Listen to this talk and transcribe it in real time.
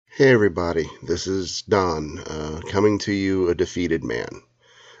Hey everybody, this is Don, coming to you a defeated man.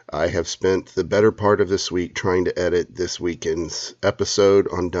 I have spent the better part of this week trying to edit this weekend's episode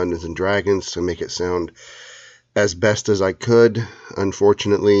on Dungeons & Dragons to make it sound as best as I could.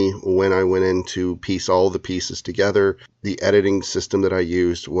 Unfortunately, when I went in to piece all the pieces together, the editing system that I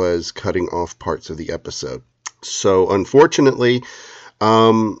used was cutting off parts of the episode. So unfortunately,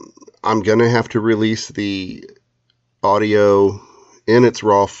 I'm going to have to release the audio in its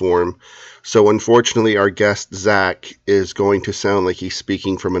raw form. So unfortunately, our guest Zach is going to sound like he's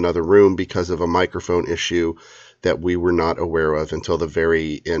speaking from another room because of a microphone issue that we were not aware of until the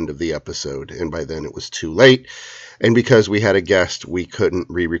very end of the episode. And by then it was too late. And because we had a guest, we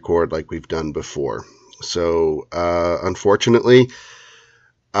couldn't re-record like we've done before. So unfortunately,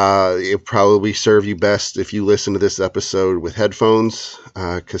 it'll probably serve you best if you listen to this episode with headphones,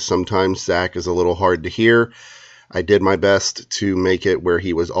 because sometimes Zach is a little hard to hear. I did my best to make it where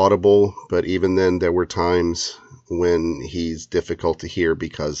he was audible, but even then there were times when he's difficult to hear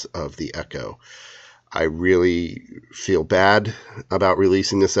because of the echo. I really feel bad about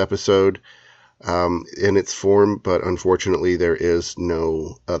releasing this episode in its form, but unfortunately there is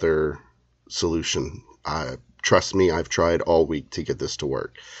no other solution. Trust me, I've tried all week to get this to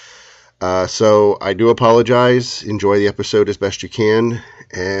work. So I do apologize. Enjoy the episode as best you can,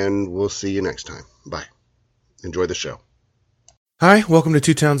 and we'll see you next time. Bye. Enjoy the show. Hi, welcome to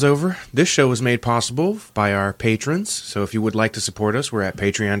Two Towns Over. This show was made possible by our patrons, so if you would like to support us, we're at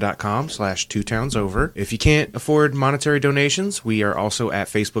patreon.com/twotowns-over. If you can't afford monetary donations, we are also at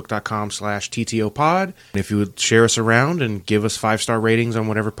facebook.com/ttopod. And if you would share us around and give us 5-star ratings on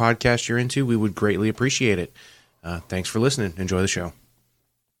whatever podcast you're into, we would greatly appreciate it. Thanks for listening. Enjoy the show.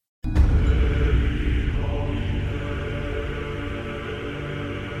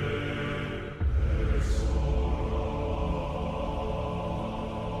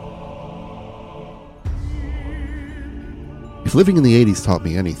 If living in the 80s taught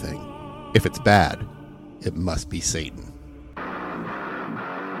me anything, if it's bad, it must be Satan.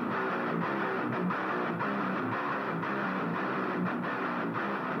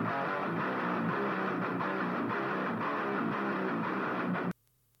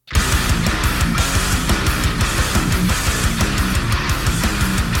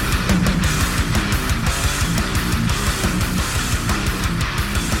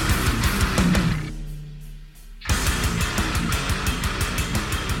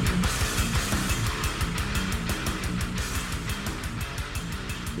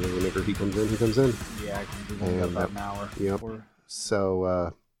 He comes in. Yeah, I can do about an hour. Yep.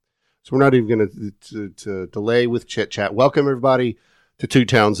 So we're not even going to delay with chit chat. Welcome everybody to Two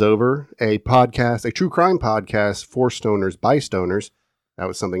Towns Over, a podcast, a true crime podcast for stoners by stoners. That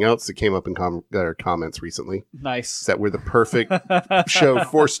was something else that came up in our comments recently. Nice. That we're the perfect show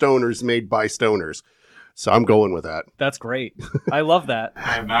for stoners made by stoners. So I'm going with that. That's great. I love that. I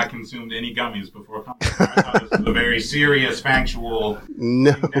have not consumed any gummies before coming here. I thought this was a very serious, factual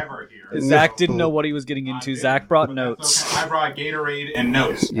endeavor here. Zach didn't know what he was getting into. Zach brought notes. Okay. I brought Gatorade and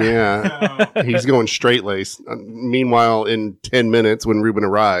notes. Yeah. He's going straight lace. Meanwhile, in 10 minutes when Ruben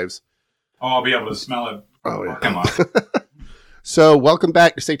arrives. Oh, I'll be able to smell it. Oh, yeah. Come on. So welcome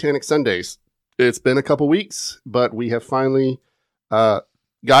back to Satanic Sundays. It's been a couple weeks, but we have finally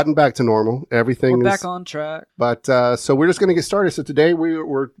gotten back to normal. Everything We're is back on track. But so we're just going to get started. So today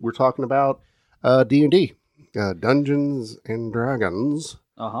we're talking about D&D, Dungeons and Dragons.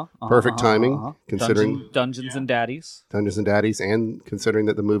 Perfect timing, considering Dungeons and Daddies. Dungeons and Daddies, and considering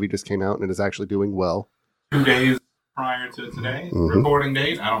that the movie just came out and it is actually doing well. 2 days prior to today, recording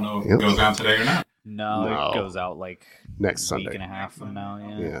date. I don't know if it goes out today or not. No, it goes out like next Sunday. Week and a half from now.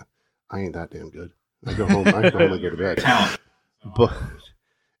 Yeah. I ain't that damn good. I go home. I go to bed. Talent. But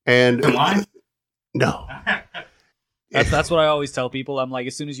and in line? No. That's what I always tell people. I'm like,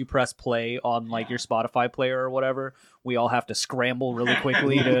 as soon as you press play on like your Spotify player or whatever, we all have to scramble really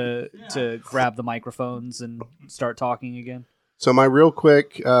quickly to grab the microphones and start talking again. So my real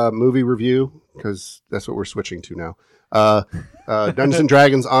quick movie review, because that's what we're switching to now. Dungeons and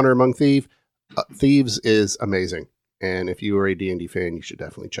Dragons: Honor Among Thieves is amazing, and if you are a D&D fan, you should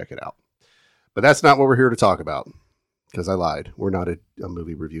definitely check it out. But that's not what we're here to talk about, because I lied. We're not a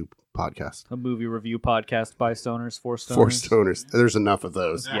movie review podcast. A movie review podcast by stoners, for stoners. For stoners. There's enough of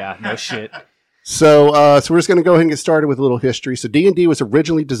those. Yeah, no shit. So we're just going to go ahead and get started with a little history. So D&D was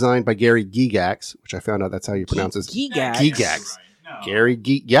originally designed by Gary Gygax, which I found out that's how you pronounce it. Gygax. Right. No. Gary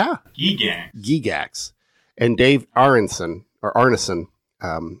Gygax. Gygax. And Dave Arneson.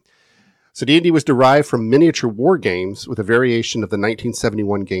 So D&D was derived from miniature war games with a variation of the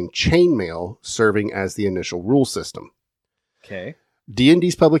 1971 game Chainmail serving as the initial rule system. Okay.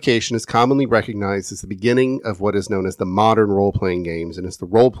 D&D's publication is commonly recognized as the beginning of what is known as the modern role-playing games, and is the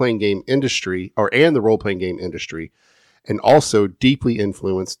role-playing game industry, and also deeply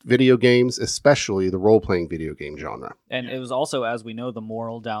influenced video games, especially the role-playing video game genre. And it was also, as we know, the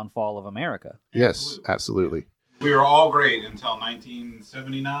moral downfall of America. Yes, absolutely. We were all great until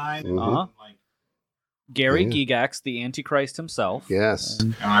 1979. Mhm. Uh-huh. Like, Gary Yeah. Gygax, the Antichrist himself. Yes.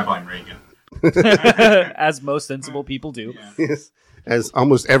 and I blame Reagan. As most sensible people do. Yeah. Yes. As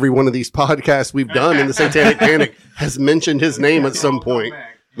almost every one of these podcasts we've done in the Satanic Panic has mentioned his name at some point.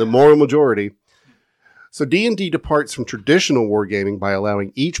 The moral majority. So D&D departs from traditional wargaming by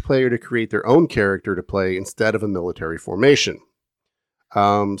allowing each player to create their own character to play instead of a military formation.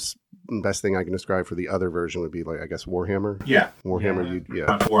 Best thing I can describe for the other version would be, like, I guess, Warhammer. Yeah. Warhammer,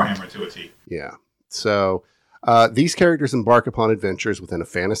 yeah. Warhammer to a T. Yeah. So these characters embark upon adventures within a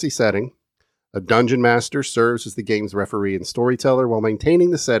fantasy setting. A dungeon master serves as the game's referee and storyteller while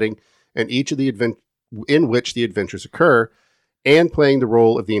maintaining the setting and each of the in which the adventures occur, and playing the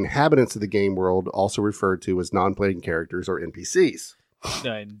role of the inhabitants of the game world, also referred to as non-playing characters or NPCs.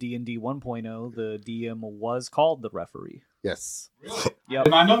 In D&D 1.0, the DM was called the referee. Yes. Really? Yep.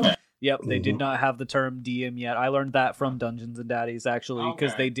 Did not know that. Yep, they did Mhm. not have the term DM yet. I learned that from Dungeons and Daddies, actually,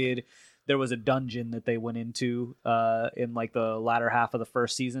 because Okay. there was a dungeon that they went into in like the latter half of the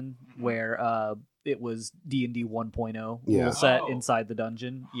first season where it was D&D 1.0 Yeah. rule set Oh. inside the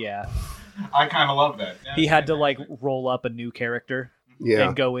dungeon. Yeah. I kind of love that. He had to like roll up a new character Yeah.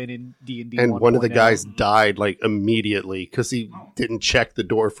 and go in D&D And one of the 1.0. guys died like immediately because he didn't check the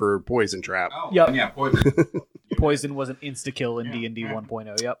door for poison trap. Oh, Yep. and yeah, poison. Poison was an insta-kill in D&D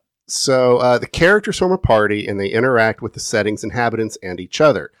 1.0. Yep. So the characters form a party and they interact with the setting's inhabitants and each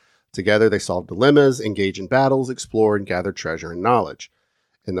other. Together they solve dilemmas, engage in battles, explore, and gather treasure and knowledge.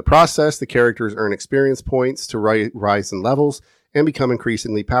 In the process, the characters earn experience points to rise in levels and become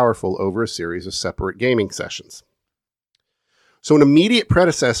increasingly powerful over a series of separate gaming sessions. So an immediate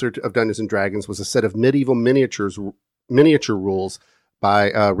predecessor of Dungeons & Dragons was a set of medieval miniature rules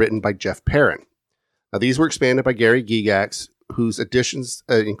written by Jeff Perrin. Now, these were expanded by Gary Gygax, whose additions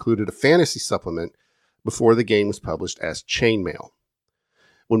included a fantasy supplement before the game was published as Chainmail.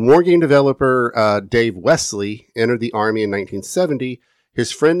 When wargame developer Dave Wesley entered the Army in 1970,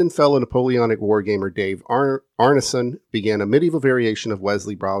 his friend and fellow Napoleonic wargamer Dave Arneson began a medieval variation of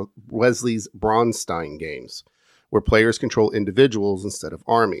Wesley's Braunstein games, where players control individuals instead of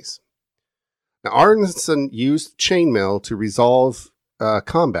armies. Now, Arneson used Chainmail to resolve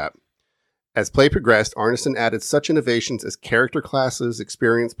combat. As play progressed, Arneson added such innovations as character classes,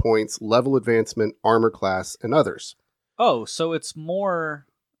 experience points, level advancement, armor class, and others. Oh, so it's more...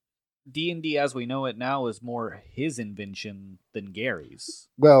 D&D as we know it now is more his invention than Gary's.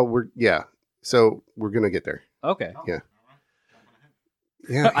 Well, so we're going to get there. Okay. Yeah.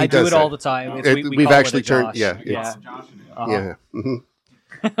 Yeah, I do it all the time. We we've call it actually a turned, Josh. yeah, Yeah. Josh and it. Uh-huh. Yeah. Mhm.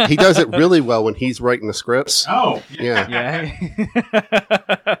 He does it really well when he's writing the scripts. Oh, Yeah. Yeah.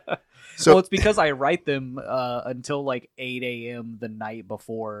 So well, it's because I write them until like 8 a.m. the night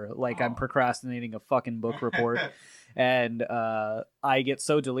before. Like I'm procrastinating a fucking book report. And I get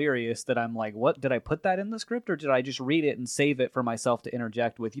so delirious that I'm like, what? Did I put that in the script or did I just read it and save it for myself to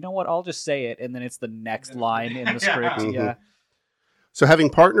interject with? You know what? I'll just say it. And then it's the next line in the script. Mhm. Yeah. So having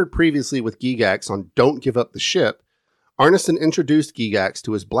partnered previously with Gygax on Don't Give Up the Ship, Arneson introduced Gygax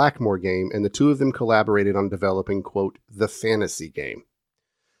to his Blackmore game, and the two of them collaborated on developing, quote, the fantasy game.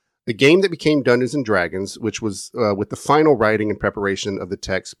 The game that became Dungeons & Dragons, which was with the final writing and preparation of the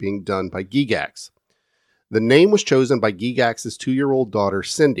text being done by Gygax. The name was chosen by Gygax's 2-year-old daughter,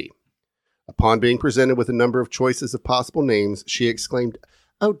 Cindy. Upon being presented with a number of choices of possible names, she exclaimed,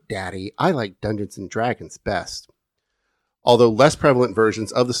 "Oh, Daddy, I like Dungeons & Dragons best." Although less prevalent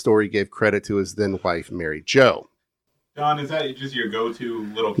versions of the story gave credit to his then-wife, Mary Jo. Don, is that just your go-to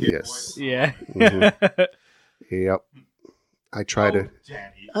little kid Yes. voice? Yeah. Mhm. Yep. I try Oh, to...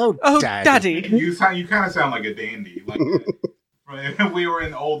 Daddy. Oh, Oh, Daddy. Daddy. You kind of sound like a dandy. Like if we were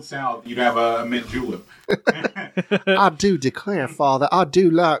in Old South, you'd have a mint julep. I do declare, Father, I do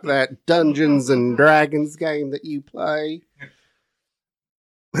like that Dungeons & Dragons game that you play.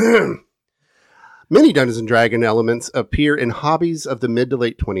 Many Dungeons & Dragons elements appear in hobbies of the mid to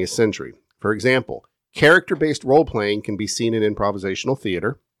late 20th century. For example, character-based role-playing can be seen in improvisational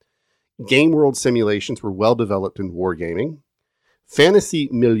theater. Game world simulations were well developed in wargaming. Fantasy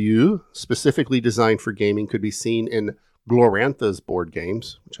milieu, specifically designed for gaming, could be seen in Glorantha's board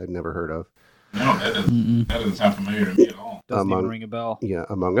games, which I'd never heard of. No, that doesn't sound familiar to me at all. Doesn't even Among- ring a bell. Yeah,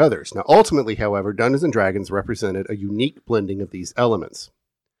 among others. Now, ultimately, however, Dungeons & Dragons represented a unique blending of these elements.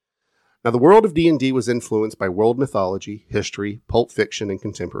 Now, the world of D&D was influenced by world mythology, history, pulp fiction, and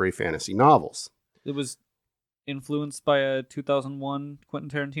contemporary fantasy novels. It was influenced by a 2001 Quentin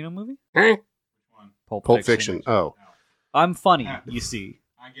Tarantino movie? Pulp Fiction. Oh. I'm funny, you see.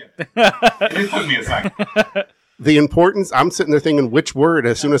 I get it. It took me a second. The importance, I'm sitting there thinking which word,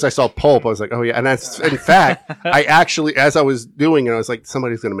 as soon as I saw pulp, I was like, oh yeah. And that's, in fact, I actually, as I was doing it, I was like,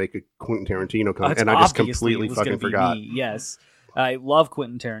 somebody's going to make a Quentin Tarantino comment. And I just completely fucking forgot. Me. Yes. I love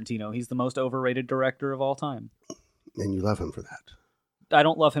Quentin Tarantino. He's the most overrated director of all time. And you love him for that. I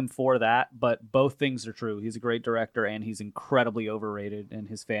don't love him for that, but both things are true. He's a great director, and he's incredibly overrated, and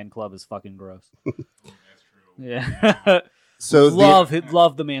his fan club is fucking gross. That's true. Yeah. So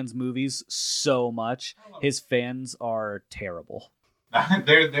love the man's movies so much. His fans are terrible.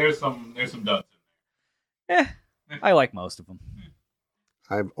 There's some duds in there. I like most of them.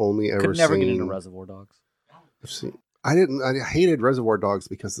 I've only ever Could never get into Reservoir Dogs. I hated Reservoir Dogs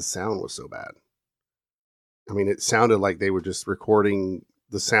because the sound was so bad. I mean, it sounded like they were just recording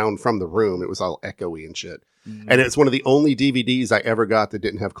the sound from the room. It was all echoey and shit. And it's one of the only DVDs I ever got that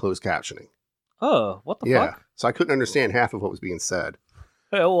didn't have closed captioning. Oh, what the fuck? So I couldn't understand half of what was being said.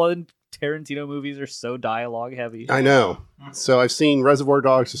 Well, Tarantino movies are so dialogue heavy. I know. So I've seen Reservoir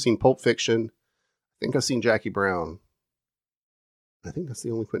Dogs. I've seen Pulp Fiction. I think I've seen Jackie Brown. I think that's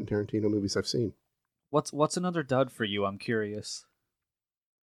the only Quentin Tarantino movies I've seen. What's another dud for you? I'm curious.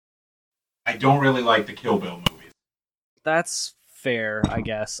 I don't really like the Kill Bill movies. That's fair, I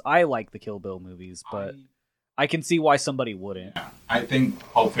guess. I like the Kill Bill movies, but I can see why somebody wouldn't. Yeah, I think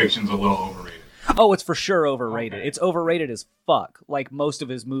Pulp Fiction's a little overrated. Oh, it's for sure overrated. Okay. It's overrated as fuck, like most of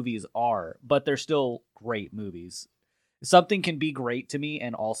his movies are, but they're still great movies. Something can be great to me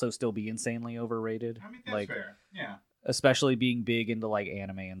and also still be insanely overrated. I mean, that's fair. Yeah. Especially being big into like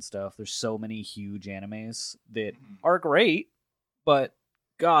anime and stuff. There's so many huge animes that are great, but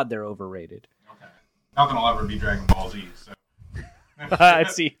God, they're overrated. Okay. Nothing will ever be Dragon Ball Z, so. I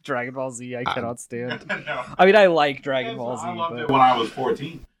see Dragon Ball Z. I cannot stand. No. I mean, I like Dragon Ball Z. I loved it when I was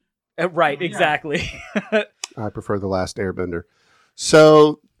 14. Right, exactly. I prefer The Last Airbender.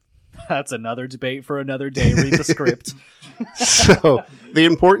 So that's another debate for another day. Read the script. So the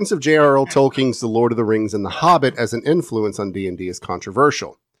importance of J.R.R. Tolkien's The Lord of the Rings and The Hobbit as an influence on D&D is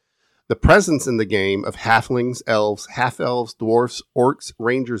controversial. The presence in the game of halflings, elves, half-elves, dwarfs, orcs,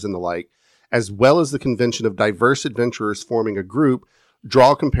 rangers, and the like, as well as the convention of diverse adventurers forming a group,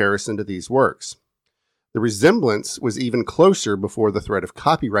 draw comparison to these works. The resemblance was even closer before the threat of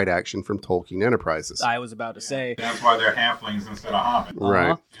copyright action from Tolkien Enterprises. I was about to say. That's why they're halflings instead of hobbits.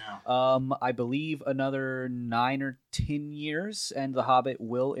 Right. Yeah. I believe another 9 or 10 years, and The Hobbit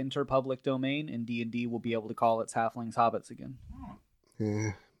will enter public domain, and D&D will be able to call its halflings hobbits again.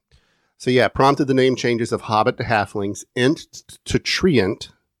 Yeah. So prompted the name changes of Hobbit to halflings, Ent to Treant,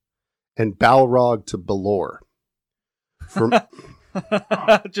 and Balrog to Balor.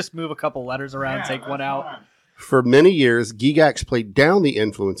 Just move a couple letters around, take one out. Fine. For many years, Gygax played down the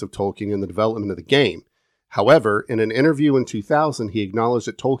influence of Tolkien in the development of the game. However, in an interview in 2000, he acknowledged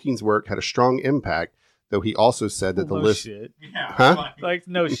that Tolkien's work had a strong impact, though he also said that the list... Shit. Yeah. Huh? Like,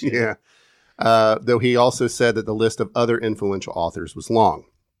 no shit. Yeah. Though he also said that the list of other influential authors was long.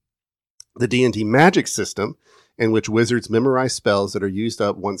 The D&D magic system, in which wizards memorize spells that are used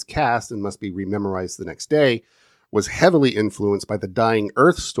up once cast and must be rememorized the next day, was heavily influenced by the Dying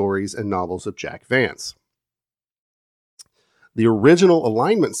Earth stories and novels of Jack Vance. The original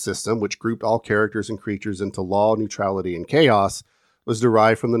alignment system, which grouped all characters and creatures into law, neutrality, and chaos, was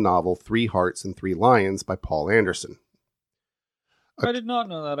derived from the novel 3 Hearts and 3 Lions by Paul Anderson. I did not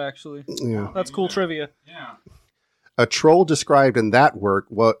know that, actually. Yeah. That's cool trivia. Yeah. A troll described in that work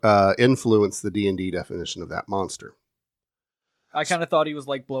influenced the D&D definition of that monster. I kind of thought he was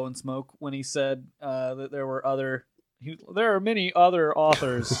like blowing smoke when he said that there are many other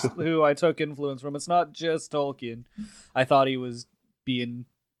authors who I took influence from. It's not just Tolkien. I thought he was being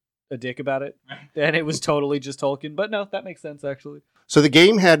a dick about it, and it was totally just Tolkien. But no, that makes sense, actually. So the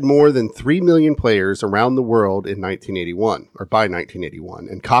game had more than 3 million players around the world in 1981, or by 1981,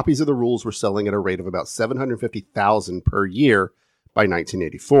 and copies of the rules were selling at a rate of about 750,000 per year by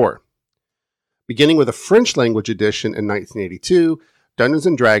 1984. Beginning with a French language edition in 1982, Dungeons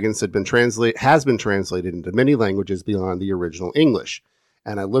 & Dragons has been translated into many languages beyond the original English.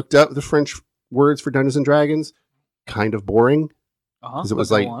 And I looked up the French words for Dungeons & Dragons. Kind of boring. Because it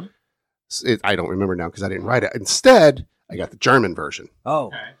was like, I don't remember now because I didn't write it. Instead, I got the German version. Oh.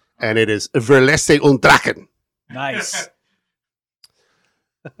 Okay. And it is Verlässe und Drachen. Nice.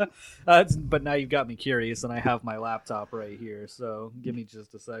 But now you've got me curious, and I have my laptop right here, so give me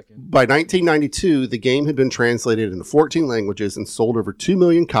just a second. By 1992, the game had been translated into 14 languages and sold over 2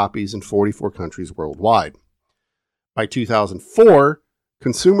 million copies in 44 countries worldwide. By 2004,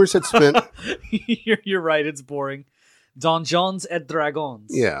 consumers had spent... You're right, it's boring. Donjons et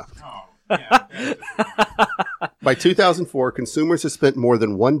Dragons. Yeah. Oh, yeah. By 2004, consumers had spent more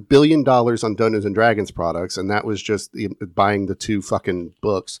than $1 billion on Dungeons & Dragons products, and that was just buying the 2 fucking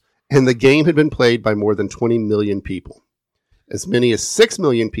books. And the game had been played by more than 20 million people. As many as 6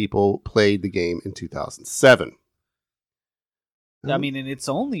 million people played the game in 2007. I mean, and it's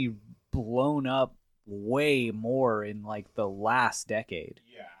only blown up way more in, like, the last decade,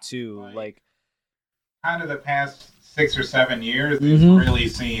 Yeah. too. Like, kind of the past 6 or 7 years, it's Mhm. really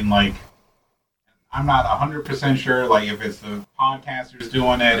seen, like, I'm not 100% sure, like, if it's the podcasters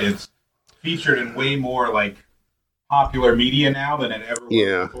doing it, it's featured in way more, like, popular media now than it ever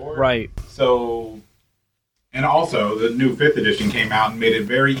was before. right. So, and also, the new 5th edition came out and made it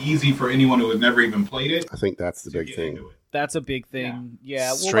very easy for anyone who has never even played it I think that's the to big get thing. into it. That's a big thing.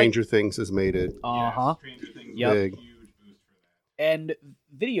 Yeah. Well, Stranger Things has made it. Uh-huh. Stranger Things Yep. was a Big. huge boost for that. And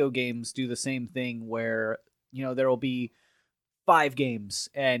video games do the same thing where, you know, there will be 5 games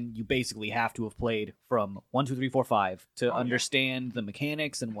and you basically have to have played from 1, 2, 3, 4, 5 to understand the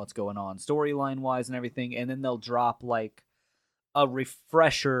mechanics and what's going on storyline wise and everything. And then they'll drop like a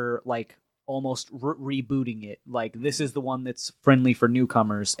refresher, like almost rebooting it. Like, this is the one that's friendly for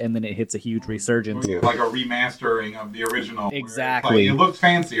newcomers, and then it hits a huge resurgence. Yeah. Like a remastering of the original. where it's Exactly. Like, it looks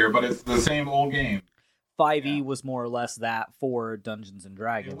fancier, but it's the same old game. 5e Yeah. was more or less that for Dungeons and It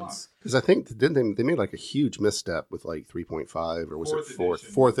Dragons. was. Because I think they made like a huge misstep with like 3.5 or was it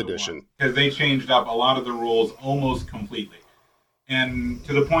fourth edition? Because they changed up a lot of the rules almost completely. And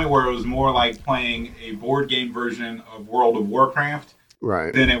to the point where it was more like playing a board game version of World of Warcraft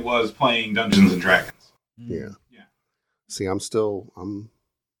Right. than it was playing Dungeons and Dragons. Yeah. Yeah. See, I'm the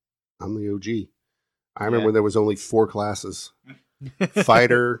OG. I remember when there was only 4 classes: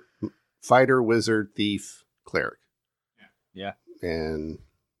 fighter, wizard, thief, cleric. Yeah. And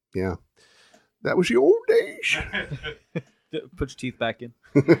yeah, that was the old days. Put your teeth back in.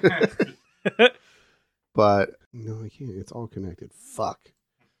 But no, I can't. It's all connected. Fuck.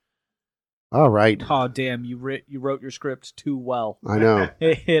 All right. Oh, damn, you wrote your script too well. I know.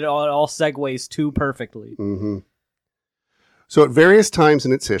 It all segues too perfectly. Mm-hmm. So at various times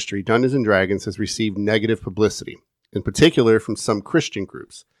in its history, Dungeons & Dragons has received negative publicity, in particular from some Christian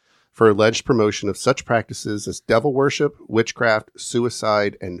groups, for alleged promotion of such practices as devil worship, witchcraft,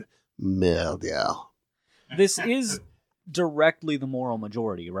 suicide, and murder. This is directly the moral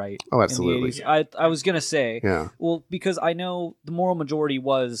majority, right? Oh, In the absolutely. 80s. I was going to say, Yeah. well, because I know the moral majority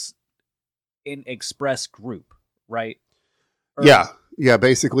was an express group, right? Or- Yeah.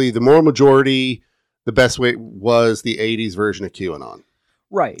 Basically, the moral majority, the best way was the 80s version of QAnon.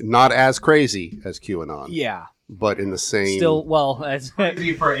 Right. Not as crazy as QAnon, Yeah. but in the same... Still, well, as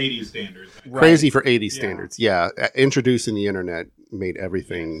Crazy for 80s standards. Crazy for 80s Yeah. standards. Yeah. Introducing the internet made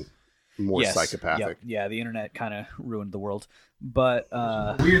everything more Yes. psychopathic. Yep. Yeah, the internet kind of ruined the world. But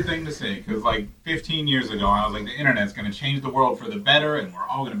Weird thing to say, because like 15 years ago, I was like, the internet's going to change the world for the better, and we're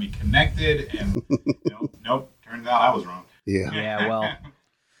all going to be connected. And nope, turns out I was wrong. Yeah. yeah,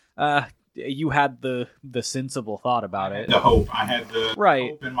 well, you had the sensible thought about I had it. the hope. I had the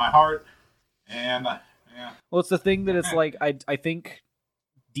Right. hope in my heart, and yeah. Well, it's the thing that it's like I think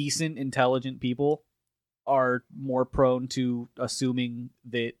decent, intelligent people are more prone to assuming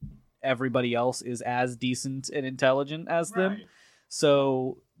that everybody else is as decent and intelligent as them. Right.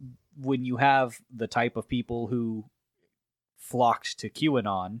 So when you have the type of people who flocked to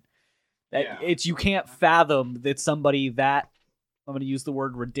QAnon, it's you can't fathom that somebody that, I'm going to use the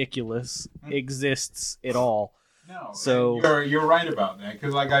word ridiculous, exists at all. No, So- and you're right about that,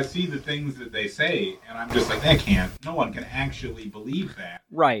 because like I see the things that they say, and I'm just like, no one can actually believe that,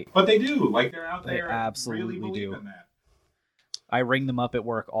 Right. but they do. Like they're out They there, absolutely really believe do. in that. I ring them up at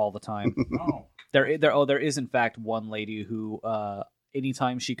work all the time. Oh, There is in fact one lady who,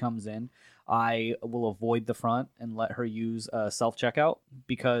 anytime she comes in, I will avoid the front and let her use self checkout,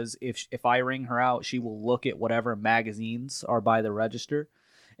 because if I ring her out, she will look at whatever magazines are by the register,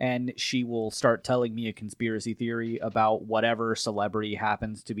 and she will start telling me a conspiracy theory about whatever celebrity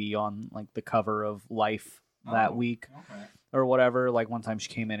happens to be on like the cover of Life that Oh, week. okay. Or whatever. Like one time she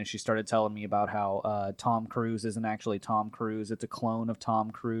came in and she started telling me about how Tom Cruise isn't actually Tom Cruise. It's a clone of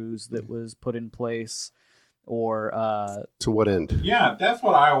Tom Cruise that was put in place. Or To what end? Yeah, that's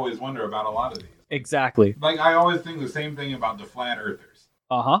what I always wonder about a lot of these. exactly. Like I always think the same thing about the flat earthers.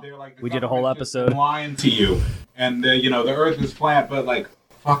 Uh-huh. They're like, the We did a whole government's just episode. lying to you, and the Earth is flat, but like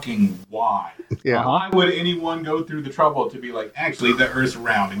fucking why? Yeah. Why would anyone go through the trouble to be like, actually, the Earth's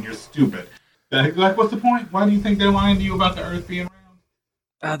round and you're stupid? Like, what's the point? Why do you think they're lying to you about the Earth being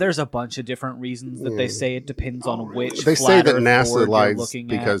round? There's a bunch of different reasons that they say it depends on which. They say that flat Earth NASA board you're lies looking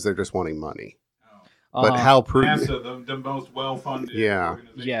because at. they're just wanting money. But how NASA, the most well-funded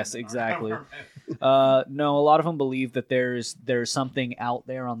organization. Yes, in our exactly. government. No, a lot of them believe that there's something out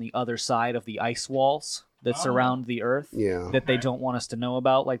there on the other side of the ice walls that surround the Earth that they don't want us to know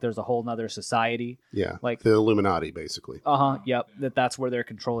about. Like there's a whole nother society. Yeah, like the Illuminati, basically. Yep. That's where they're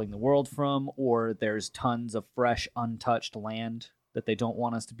controlling the world from, or there's tons of fresh, untouched land that they don't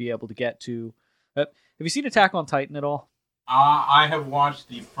want us to be able to get to. Have you seen Attack on Titan at all? I have watched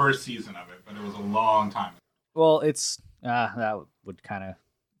the first season of it, but it was a long time ago. Well, it's that would kind of.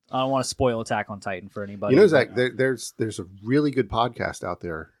 I don't want to spoil Attack on Titan for anybody. You know, Zach, there's a really good podcast out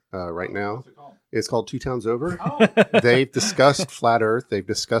there right now. What's it called? It's called Two Towns Over. Oh, They've discussed Flat Earth. They've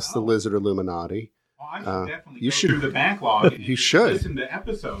discussed the Lizard Illuminati. well, I should definitely you go should- through the backlog. And you should. listen to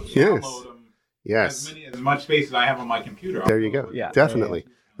episodes. Yes. Download them. Yes. As much space as I have on my computer. There you go. Yeah. Definitely.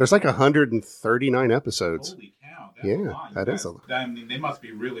 There's like 139 episodes. Holy cow! Yeah, a lot. that is a- I mean, they must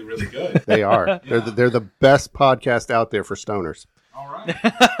be really, really good. They are. Yeah. They're the best podcast out there for stoners. All right.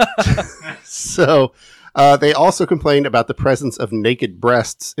 So they also complained about the presence of naked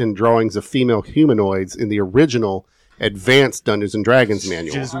breasts in drawings of female humanoids in the original advanced Dungeons and Dragons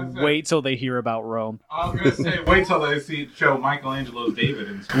manual. Just wait till they hear about Rome. I was gonna say, wait till they show Michelangelo's David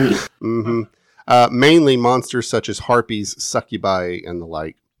in school. Mainly monsters such as harpies, succubi, and the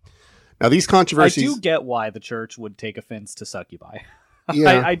like. Now these I controversies. do get why the church would take offense to succubi.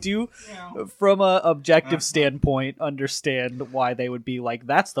 Yeah. I do, Yeah. from a objective standpoint, understand why they would be like,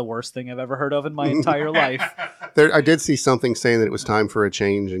 that's the worst thing I've ever heard of in my entire life. I did see something saying that it was time for a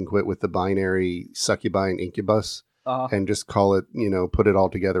change and quit with the binary succubi and incubus and just call it, put it all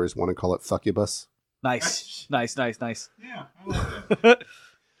together as one and call it fuckubus. Nice. Yeah, I love that.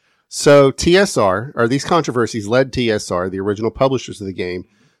 So these controversies led TSR, the original publishers of the game,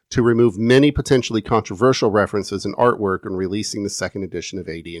 to remove many potentially controversial references and artwork in releasing the second edition of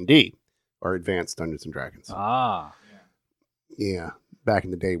AD&D, or Advanced Dungeons and Dragons. Yeah, back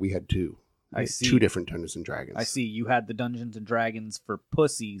in the day we had two. I see. Two different Dungeons and Dragons. I see. You had the Dungeons and Dragons for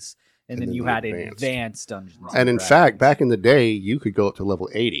pussies, and then you the had advanced. advanced Dungeons. And in fact, back in the day, you could go up to level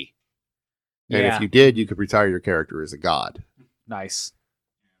 80. And Yeah. if you did, you could retire your character as a god. Nice.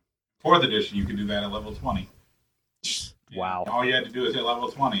 Fourth edition, you could do that at level 20. Wow. All you had to do is hit level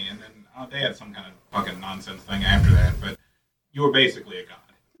 20, and then they had some kind of fucking nonsense thing after that, but you were basically a god.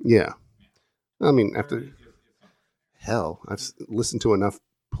 Yeah. I mean, hell, I've listened to enough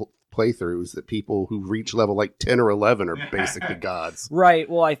playthroughs that people who reach level like 10 or 11 are basically gods. Right.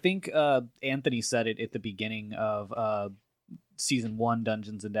 Well, I think Anthony said it at the beginning of season 1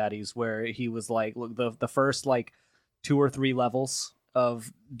 Dungeons and Daddies, where he was like, look, the first like 2 or 3 levels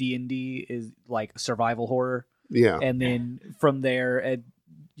of D&D is like survival horror. Yeah. And then from there,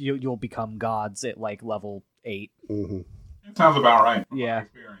 you'll become gods at like level 8. Mm-hmm. That sounds about right. From Yeah. my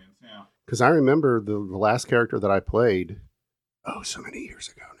experience, yeah. Because I remember the last character that I played, so many years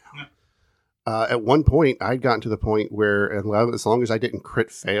ago now. At one point, I'd gotten to the point where as long as I didn't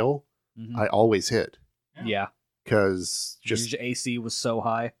crit fail, I always hit. Yeah. Because just... Your AC was so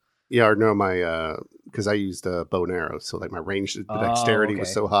high. Yeah, or no, my... Because I used a bow and arrow, so like my range dexterity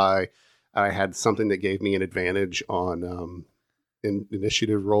was so high. I had something that gave me an advantage on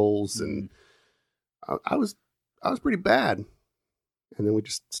initiative rolls, and I was pretty bad. And then we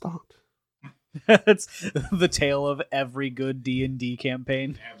just stopped. That's the tale of every good D&D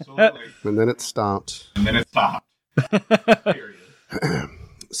campaign. Absolutely. And then it stopped. And then it stopped. Period.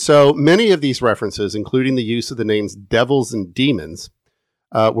 So many of these references, including the use of the names devils and demons,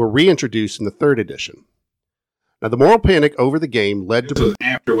 were reintroduced in the third edition. Now, the moral panic over the game led This to... was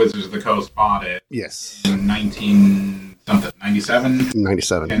after Wizards of the Coast bought it Yes. in 97?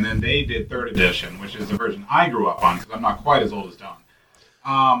 97. And then they did third edition, which is the version I grew up on, because I'm not quite as old as Don.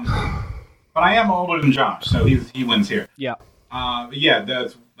 But I am older than Josh, so he wins here. Yeah. But yeah,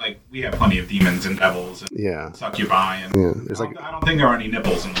 that's like, we have plenty of demons and devils and succubi, and There's I don't think there are any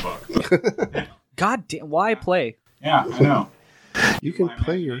nipples in the book. But, God damn, why play? yeah, I know. You can My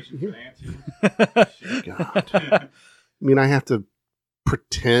play your... imagination for that, too. God. I mean, I have to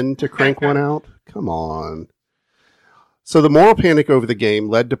pretend to crank one out? Come on. So the moral panic over the game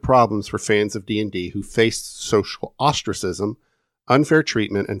led to problems for fans of D&D who faced social ostracism, unfair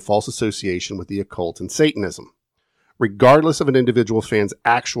treatment, and false association with the occult and Satanism, regardless of an individual fan's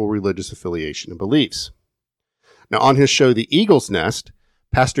actual religious affiliation and beliefs. Now, on his show, The Eagle's Nest,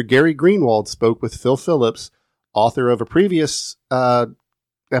 Pastor Gary Greenwald spoke with Phil Phillips, author of a previous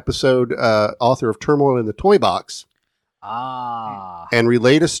episode, author of Turmoil in the Toy Box, and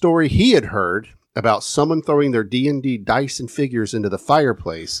relayed a story he had heard about someone throwing their D&D dice and figures into the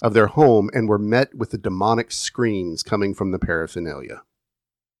fireplace of their home and were met with the demonic screams coming from the paraphernalia.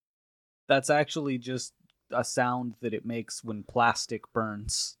 That's actually just a sound that it makes when plastic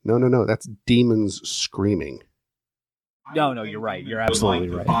burns. No. That's demons screaming. No, you're right. You're absolutely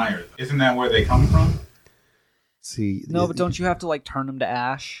right. Fire. Isn't that where they come from? See, No, but don't you have to like turn them to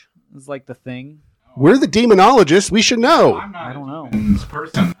ash? It's like the thing. we're the demonologists. We should know. I'm not I don't know. demons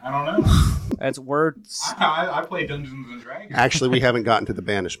person. I don't know. That's words. I play Dungeons and Dragons. Actually, we haven't gotten to the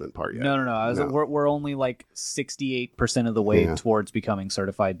banishment part yet. No. No. We're only like 68% of the way Yeah. towards becoming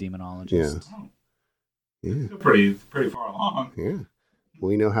certified demonologists. Yeah. Still pretty far along. Yeah.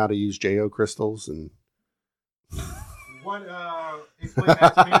 We know how to use JO crystals and What? Explain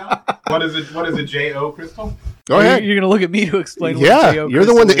that to me now. What is it? What is a JO crystal? go ahead. You're gonna look at me to explain. Yeah, what a JO you're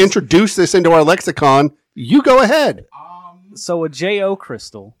the one that crystal is. introduced this into our lexicon. You go ahead. So a JO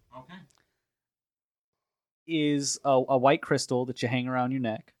crystal Okay. is a white crystal that you hang around your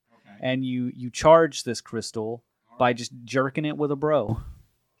neck, Okay. and you charge this crystal by just jerking it with a bro.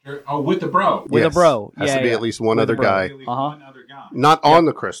 Sure. Oh, with the bro. With a Yes. bro. Has Yeah, to be yeah. at least one With other a bro. guy. At least Uh-huh. one other guy. Not on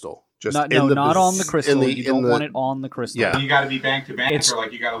the crystal. Just Not in the on the crystal. You don't want it on the crystal. Yeah. You got to be back to back, It's- or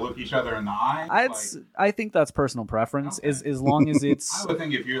like you got to look each other in the eye. I think that's personal preference. Okay. As long as it's I would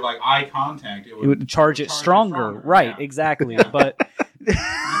think if you're like eye contact, it would charge it stronger. Right, Yeah. exactly. But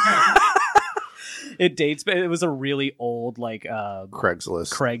it dates. It was a really old like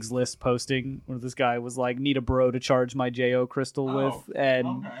Craigslist. posting where this guy was like, "Need a bro to charge my JO crystal with," and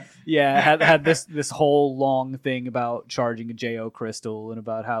Okay. yeah, had this whole long thing about charging a JO crystal and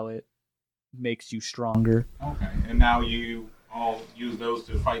about how it makes you stronger. Okay. And now you all use those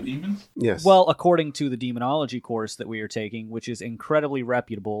to fight demons? Yes. Well, according to the demonology course that we are taking, which is incredibly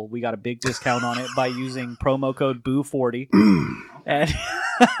reputable, we got a big discount on it by using promo code BOO40. And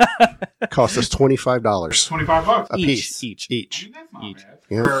cost us $25 $25 a piece. each. I mean, that's not Each. bad.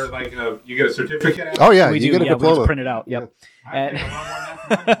 Yeah. For like you get a certificate. Out Oh yeah, we you do. get a Yeah, we diploma. just print it out. Yep. I think a lot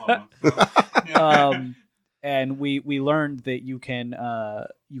more than that for my diploma. So, And we learned that you can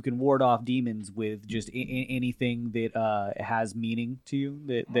ward off demons with just anything that has meaning to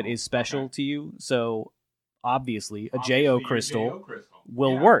you, that is special to you. So obviously, a JO your crystal JO crystal.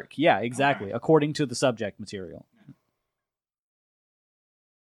 will Yeah. work. Yeah, exactly. Okay. According to the subject material.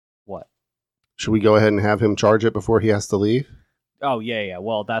 What? Should we go ahead and have him charge it before he has to leave? Oh yeah.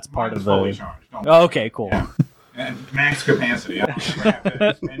 Well, that's part Mine of is fully the. charged. Don't Okay, cool. Yeah. And max capacity. I don't ever have to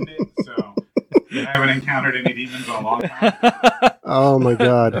expend it, so I haven't encountered any demons in a long time. Oh my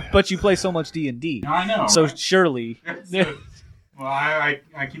god. But you play so much D&D, I know. so right? surely So- well, I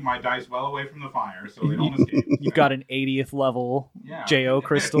keep my dice well away from the fire, so they don't escape. you've got an 80th level Yeah. JO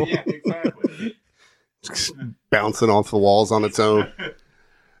crystal. Yeah, exactly. Bouncing off the walls on its own.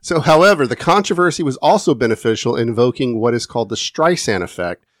 So, however, the controversy was also beneficial in invoking what is called the Streisand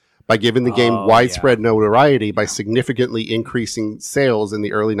effect by giving the game Oh, widespread notoriety by significantly increasing sales in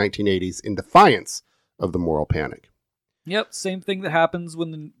the early 1980s in defiance of the moral panic. Yep, same thing that happens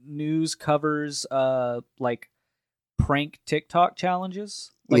when the news covers like prank TikTok challenges.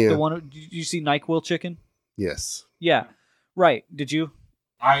 Like Yeah. the one, did you see NyQuil chicken? Yes. Yeah, right. Did you?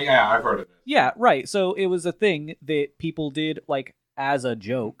 I've heard of it. Yeah, right. So it was a thing that people did like as a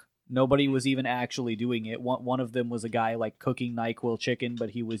joke. Nobody was even actually doing it. One of them was a guy like cooking NyQuil chicken,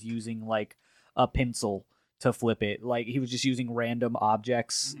 but he was using like a pencil to flip it. Like he was just using random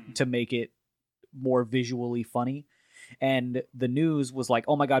objects to make it more visually funny. And the news was like,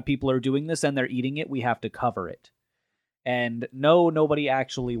 "Oh my god, people are doing this and they're eating it. We have to cover it." And no, nobody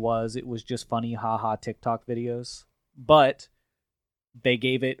actually was. It was just funny haha TikTok videos. But they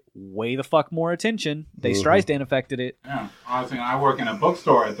gave it way the fuck more attention. They Streisand affected it. Yeah, honestly, I work in a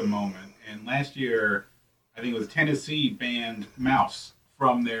bookstore at the moment, and last year, I think it was Tennessee banned mouse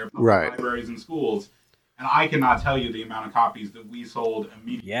from their public Right. libraries and schools, and I cannot tell you the amount of copies that we sold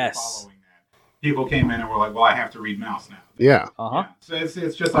immediately Yes. following that. People came in and were like, "Well, I have to read mouse now." Yeah. Uh-huh. Yeah. So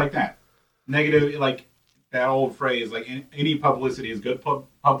it's just like that. Negative, like that old phrase, like any publicity is good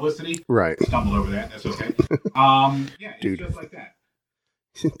publicity. Right. Stumbled over that. That's okay. Yeah, it's Dude. just like that.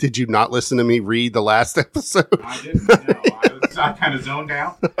 Did you not listen to me read the last episode? I didn't know. I kind of zoned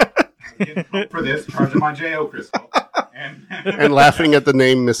out. I was getting pumped for this, charging my JO crystal. And laughing at the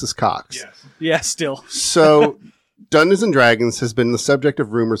name Mrs. Cox. Yes. Yeah, still. So, Dungeons and Dragons has been the subject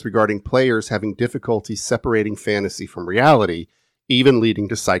of rumors regarding players having difficulty separating fantasy from reality, even leading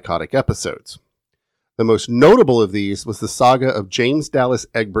to psychotic episodes. The most notable of these was the saga of James Dallas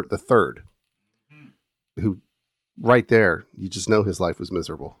Egbert III, who right there, you just know his life was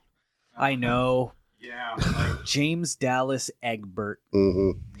miserable. I know. Yeah. James Dallas Egbert.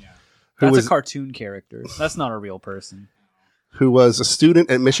 Mm-hmm. Yeah. That's a cartoon character. That's not a real person. Who was a student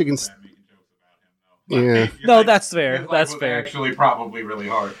at Michigan. Making jokes about him, though. Yeah. No, that's fair. His life That's was fair. Actually, probably really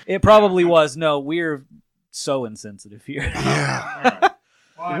hard. It probably was. No, we're so insensitive here. Yeah. All right.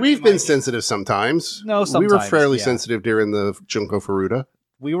 Well, We've been sensitive sometimes. No, We were sometimes, fairly yeah. sensitive during the Junko Furuta.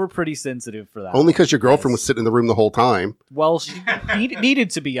 We were pretty sensitive for that. Only because your girlfriend Yes. was sitting in the room the whole time. Well, she needed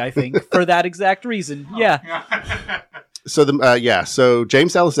to be, I think, for that exact reason. Yeah. So so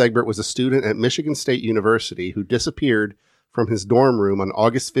James Dallas Egbert was a student at Michigan State University who disappeared from his dorm room on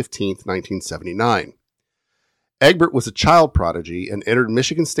August 15th, 1979. Egbert was a child prodigy and entered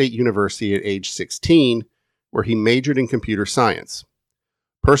Michigan State University at age 16, where he majored in computer science.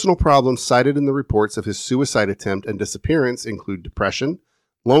 Personal problems cited in the reports of his suicide attempt and disappearance include depression,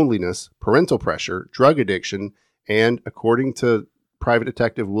 loneliness, parental pressure, drug addiction, and, according to private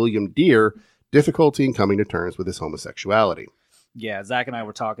detective William Deere, difficulty in coming to terms with his homosexuality. Yeah, Zach and I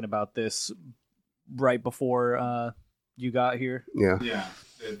were talking about this right before you got here. Yeah. Yeah.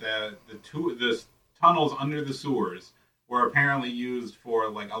 The tunnels under the sewers were apparently used for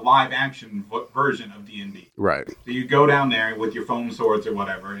like a live action version of D&D. Right. So you go down there with your foam swords or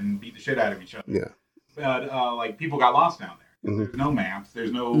whatever and beat the shit out of each other. Yeah. But like people got lost down there. Mhm. There's no maps.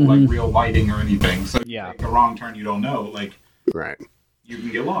 There's no like real lighting or anything. So if you Yeah. take a wrong turn you don't know. Like Right. you can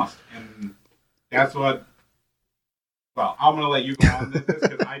get lost, and that's what. Well, I'm gonna let you go on this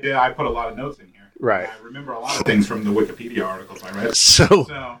because I put a lot of notes in here. Right. I remember a lot of things from the Wikipedia articles I read. So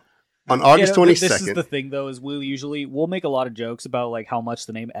So on August You know, 22nd. This is the thing, though, is we'll make a lot of jokes about like how much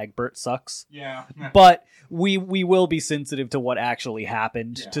the name Egbert sucks, yeah, but we will be sensitive to what actually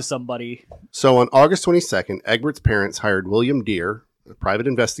happened Yeah. to somebody. So on August 22nd, Egbert's parents hired William Deere, a private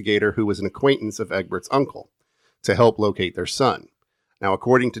investigator who was an acquaintance of Egbert's uncle, to help locate their son. Now,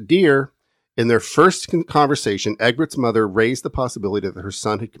 according to Deere, in their first conversation, Egbert's mother raised the possibility that her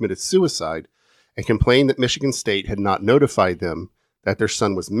son had committed suicide and complained that Michigan State had not notified them that their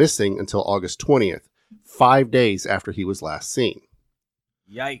son was missing until August 20th, 5 days after he was last seen.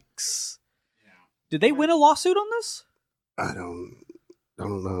 Yikes! Did they win a lawsuit on this? I don't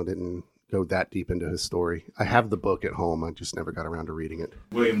know. I didn't go that deep into his story. I have the book at home. I just never got around to reading it.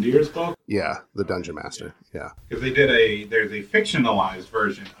 William Deere's book. Yeah, The Dungeon Master. Yeah. Because there's a fictionalized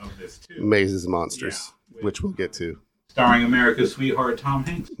version of this too, Mazes and Monsters, Yeah. which we'll get to. starring America's sweetheart Tom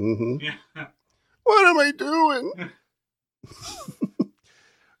Hanks. Mm-hmm. Yeah. What am I doing?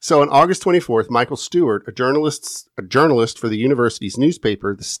 So on August 24th, Michael Stewart, a journalist for the university's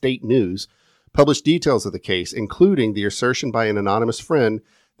newspaper, the State News, published details of the case, including the assertion by an anonymous friend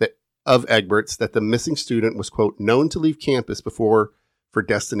of Egbert's that the missing student was, quote, known to leave campus before for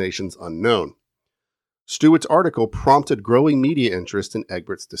destinations unknown. Stewart's article prompted growing media interest in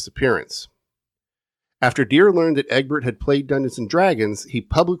Egbert's disappearance. After Deere learned that Egbert had played Dungeons & Dragons, he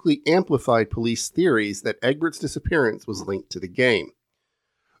publicly amplified police theories that Egbert's disappearance was linked to the game.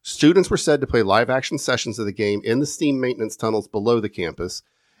 Students were said to play live-action sessions of the game in the steam maintenance tunnels below the campus,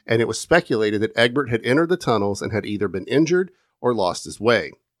 and it was speculated that Egbert had entered the tunnels and had either been injured or lost his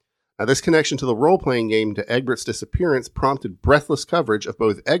way. Now, this connection to the role-playing game to Egbert's disappearance prompted breathless coverage of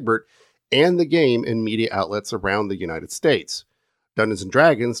both Egbert and the game in media outlets around the United States. Dungeons &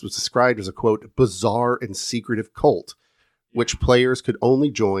 Dragons was described as a, quote, bizarre and secretive cult, which players could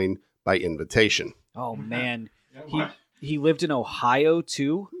only join by invitation. Oh man, Yeah, he what? he lived in Ohio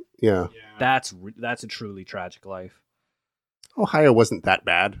too. Yeah. Yeah. That's a truly tragic life. Ohio wasn't that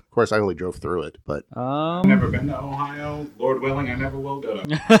bad. Of course, I only drove through it, but I've never been to Ohio. Lord willing, I never will go.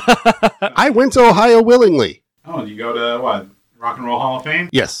 I went to Ohio willingly. Oh, you go to what? Rock and Roll Hall of Fame?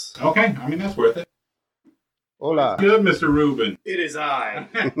 Yes. Okay, I mean that's worth it. Hola. Good, Mr. Rubin. It is I.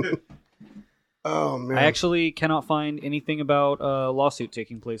 Oh, man. I actually cannot find anything about a lawsuit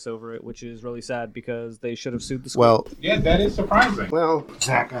taking place over it, which is really sad because they should have sued the school. Well, Yeah, that is surprising. well,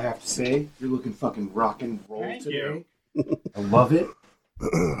 Zach, I have to say, you're looking fucking rock and roll Thank today. I love it.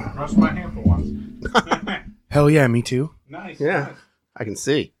 Brush my hair for once. Hell yeah, me too. Nice. Yeah. nice. I can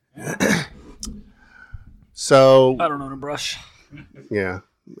see. So, I don't know to brush. yeah,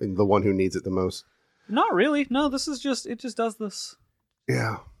 the one who needs it the most. Not really. No, it just does this.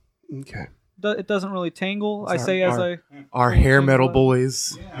 Yeah. Okay. It doesn't really tangle. I Sorry, say as our- I. Our hair metal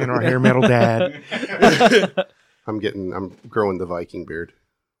boys and our hair metal dad. I'm growing the Viking beard.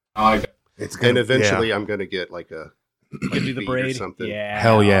 I like that. It's And gonna eventually I'm going to get like a Give you the bead or braid. something. Yeah.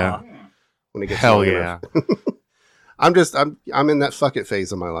 Hell yeah. Yeah. when it gets Hell long yeah. enough. I'm in that fuck it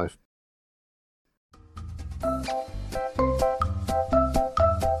phase of my life.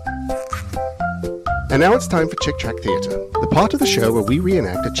 And now it's time for Chick Track Theater, the part of the show where we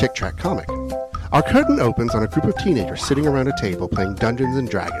reenact a Chick Track comic. Our curtain opens on a group of teenagers sitting around a table playing Dungeons and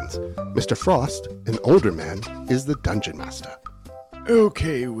Dragons. Mr. Frost, an older man, is the dungeon master.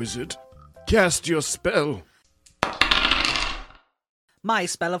 Okay, wizard. Cast your spell. My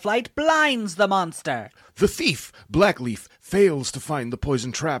spell of light blinds the monster. The thief, Blackleaf, fails to find the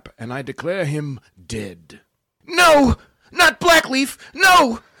poison trap, and I declare him dead. No! Not Blackleaf!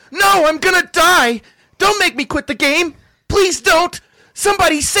 No! No, I'm gonna die! Don't make me quit the game! Please don't!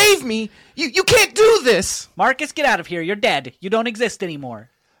 Somebody save me! You can't do this! Marcus, get out of here. You're dead. You don't exist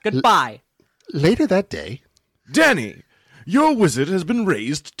anymore. Goodbye. Later that day, Danny, your wizard has been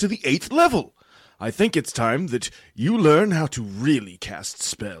raised to the 8th level. I think it's time that you learn how to really cast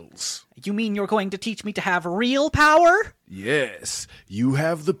spells. You mean you're going to teach me to have real power? Yes, you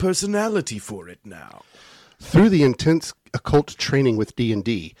have the personality for it now. through the intense occult training with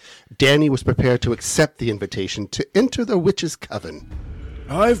D&D, Danny was prepared to accept the invitation to enter the witch's coven.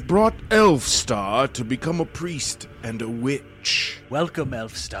 I've brought Elfstar to become a priest and a witch. Welcome,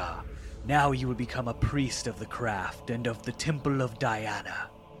 Elfstar. Now you will become a priest of the craft and of the Temple of Diana.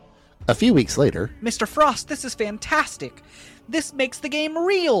 A few weeks later, Mr. Frost, this is fantastic. This makes the game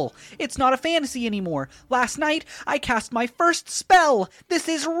real. It's not a fantasy anymore. Last night, I cast my first spell. This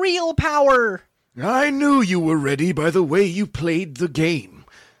is real power. I knew you were ready by the way you played the game.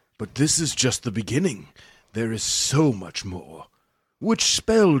 But this is just the beginning. There is so much more. Which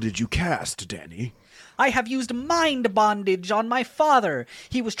spell did you cast, Danny? I have used mind bondage on my father.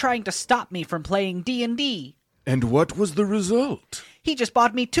 He was trying to stop me from playing D&D. And what was the result? He just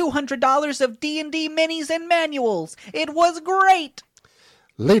bought me $200 of D&D minis and manuals. It was great.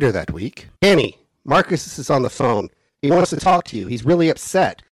 later that week, Danny, Marcus is on the phone. He wants to talk to you. He's really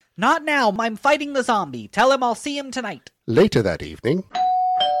upset. Not now. I'm fighting the zombie. Tell him I'll see him tonight. Later that evening,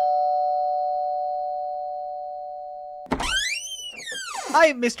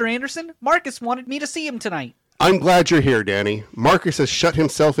 Hi, Mr. Anderson. Marcus wanted me to see him tonight. I'm glad you're here, Danny. Marcus has shut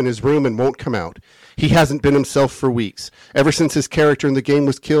himself in his room and won't come out. He hasn't been himself for weeks. Ever since his character in the game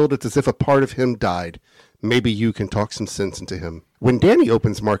was killed, it's as if a part of him died. Maybe you can talk some sense into him. When Danny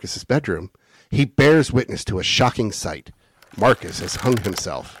opens Marcus's bedroom, he bears witness to a shocking sight. Marcus has hung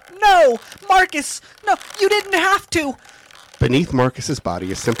himself. No! Marcus! No, you didn't have to! Beneath Marcus's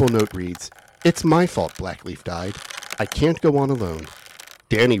body, a simple note reads, "It's my fault Blackleaf died. I can't go on alone."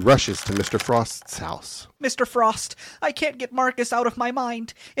 Danny rushes to Mr. Frost's house. Mr. Frost, I can't get Marcus out of my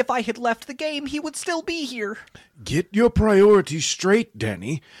mind. If I had left the game, he would still be here. Get your priorities straight,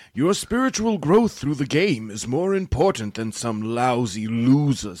 Danny. Your spiritual growth through the game is more important than some lousy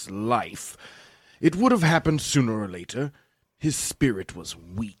loser's life. It would have happened sooner or later. His spirit was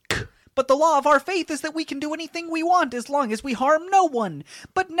weak. But the law of our faith is that we can do anything we want as long as we harm no one.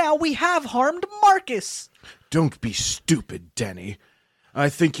 But now we have harmed Marcus. Don't be stupid, Danny. I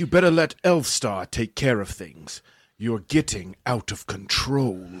think you better let Elfstar take care of things. You're getting out of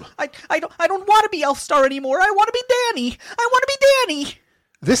control. I don't want to be Elfstar anymore. I want to be Danny. I want to be Danny.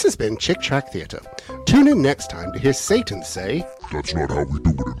 This has been Chick Track Theater. Tune in next time to hear Satan say, That's not how we do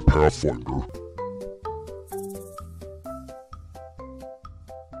it in Pathfinder.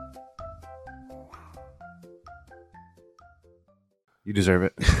 You deserve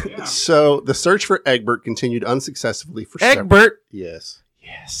it. So the search for Egbert continued unsuccessfully for Egbert! Yes.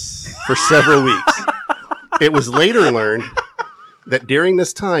 Yes. For several weeks. It was later learned that during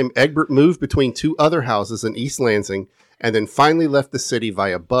this time, Egbert moved between two other houses in East Lansing and then finally left the city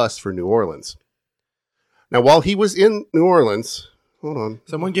via bus for New Orleans. Now, while he was in New Orleans, hold on.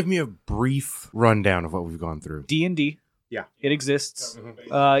 Someone give me a brief rundown of what we've gone through. D&D. Yeah. It exists.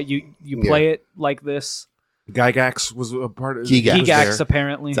 You play it like this. Gygax was a part of Gygax. was Gygax, there.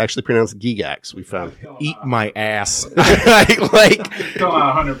 apparently. It's actually pronounced Gygax, we found. Eat my ass. like, Still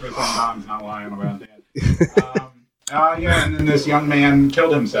not 100% Tom's not lying about that. Yeah, and then this young man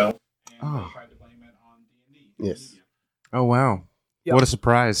killed himself and they tried to blame it on D&D. Yes. oh, wow. Yep. What a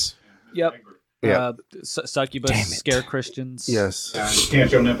surprise. Yep. Yeah. Succubus, Damn it. scare Christians. Yes. Can't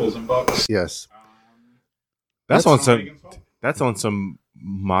show nipples in books. Yes. That's on some. Reagan's fault. That's on some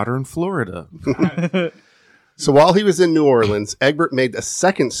modern Florida. So while he was in New Orleans, Egbert made a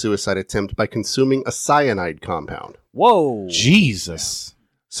second suicide attempt by consuming a cyanide compound. Whoa. Jesus.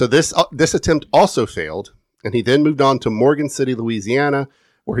 So this attempt also failed, and he then moved on to Morgan City, Louisiana,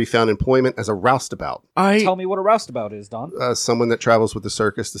 where he found employment as a roustabout, Tell me what a roustabout is, Don. someone that travels with the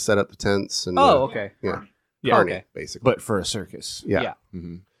circus to set up the tents. And Oh, okay. yeah, Yeah, carny, okay. basically. but for a circus. Yeah.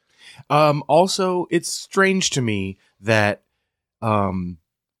 Also, it's strange to me that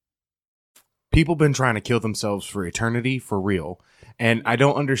people been trying to kill themselves for eternity, for real. And I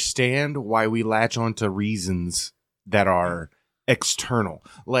don't understand why we latch on to reasons that are external.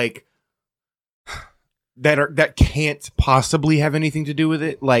 Like that can't possibly have anything to do with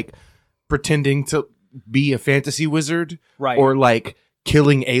it. Like pretending to be a fantasy wizard, Right. or like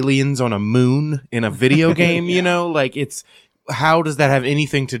killing aliens on a moon in a video game, you know? Like how does that have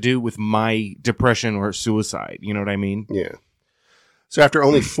anything to do with my depression or suicide? You know what I mean? Yeah. So after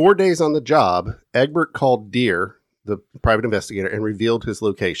only 4 days on the job, Egbert called Deer, the private investigator, and revealed his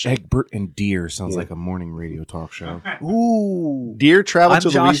location. Egbert and Deer sounds like a morning radio talk show. Ooh. Deer traveled I'm to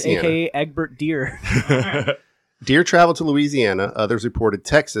Josh, Louisiana. aka Egbert Deer. Deer traveled to Louisiana. Others reported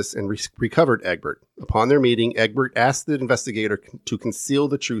Texas and recovered Egbert. Upon their meeting, Egbert asked the investigator to conceal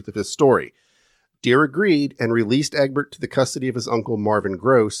the truth of his story. Deer agreed and released Egbert to the custody of his uncle Marvin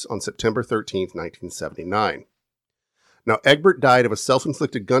Gross on September 13th, 1979. Now, Egbert died of a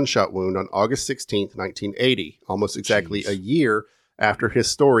self-inflicted gunshot wound on August 16th, 1980, almost exactly a year after his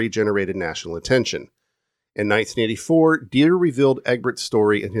story generated national attention. In 1984, Deer revealed Egbert's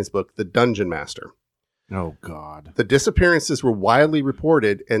story in his book, The Dungeon Master. Oh, God. The disappearances were widely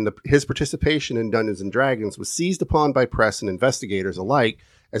reported, and his participation in Dungeons & Dragons was seized upon by press and investigators alike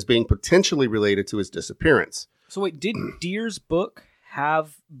as being potentially related to his disappearance. So wait, did Deer's book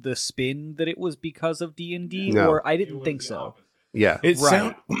have the spin that it was because of D&D? No. Or I didn't think so. Yeah. It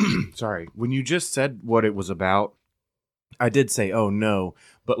Right. Sorry. When you just said what it was about, I did say, oh, no.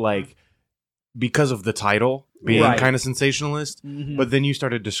 But, like, because of the title being Right. kind of sensationalist, Mhm. but then you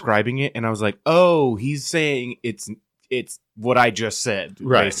started describing it, and I was like, oh, he's saying it's what I just said,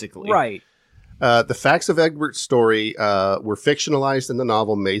 Right. basically. Right. The facts of Egbert's story were fictionalized in the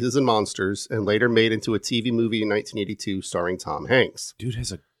novel Mazes and Monsters and later made into a TV movie in 1982 starring Tom Hanks. Dude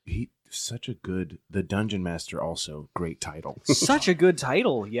has such a good, The Dungeon Master also, great title. Such a good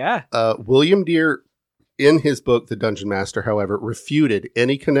title, yeah. William Deer, in his book The Dungeon Master, however, refuted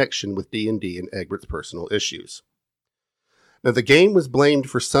any connection with D&D and Egbert's personal issues. Now, the game was blamed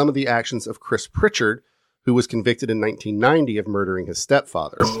for some of the actions of Chris Pritchard, who was convicted in 1990 of murdering his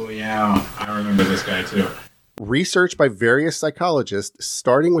stepfather. Oh, yeah. I remember this guy, too. Research by various psychologists,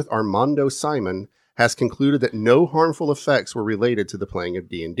 starting with Armando Simon, has concluded that no harmful effects were related to the playing of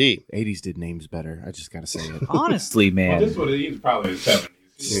D&D. 80s did names better. I just got to say it. Honestly, Well, man. this was he was probably his 70s.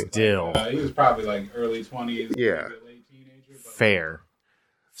 He was Still. he was probably like early 20s. Yeah. maybe late teenager. But Fair.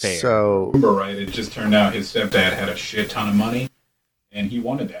 So, remember right, it just turned out his stepdad had a shit ton of money, and he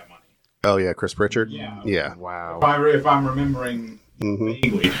wanted that money. oh yeah, Chris Pritchard? Yeah. Yeah. Wow. If I'm remembering Mhm.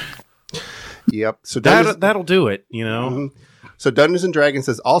 vaguely. Yep. So Dungeons, That'll do it, you know? Mhm. So Dungeons & Dragons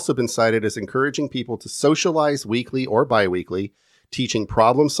has also been cited as encouraging people to socialize weekly or biweekly, teaching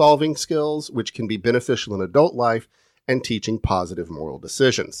problem-solving skills, which can be beneficial in adult life, and teaching positive moral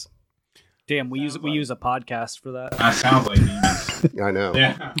decisions. Damn, we use a podcast for that. That sounds like demons. I know.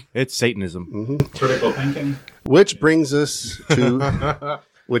 Yeah. It's Satanism. Mhm. Critical thinking. Which brings us to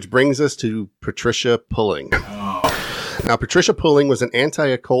Patricia Pulling. Oh. Now, Patricia Pulling was an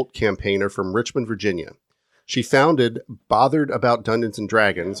anti-occult campaigner from Richmond, Virginia. She founded Bothered About Dungeons &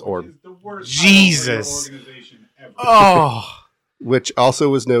 Dragons, or It's the worst Jesus. organization ever. Oh. which also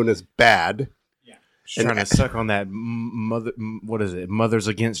was known as BAD. She's trying to suck on that Mothers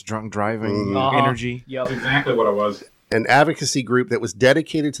Against Drunk Driving energy. Yep. That's exactly what it was. An advocacy group that was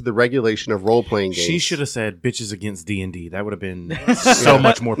dedicated to the regulation of role-playing games. She should have said Bitches Against D&D. That would have been so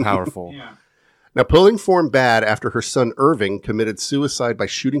much more powerful. Yeah. Now, Pulling formed BAD after her son Irving committed suicide by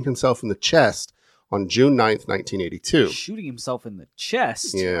shooting himself in the chest on June 9th, 1982. Shooting himself in the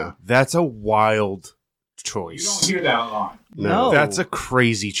chest. Yeah. That's a wild You choice. don't hear that a lot. No. That's a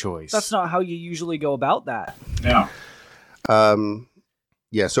crazy choice. That's not how you usually go about that. No.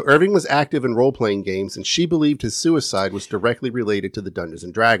 Yeah, so Irving was active in role-playing games, and she believed his suicide was directly related to the Dungeons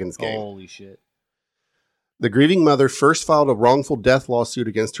 & Dragons game. Holy shit. The grieving mother first filed a wrongful death lawsuit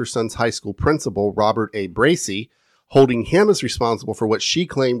against her son's high school principal, Robert A. Bracey, holding him as responsible for what she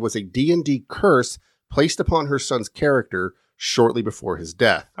claimed was a D&D curse placed upon her son's character shortly before his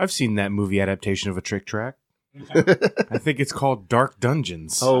death. I've seen that movie adaptation of a Trick Track. I think it's called Dark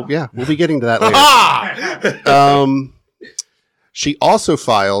Dungeons. Oh, yeah, we'll be getting to that later. She also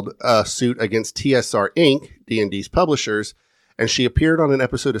filed a suit against TSR Inc., D&D's publishers, and she appeared on an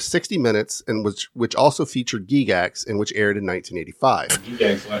episode of 60 Minutes, and which also featured Gigax, and which aired in 1985. You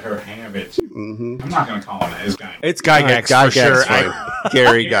guys let her have it. Mm-hmm. I'm not going to call him that. It's guy. It's Gygax for sure.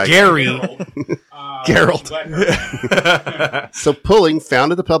 Gary Gygax. Gary. Geralt. Let her have it. So Pulling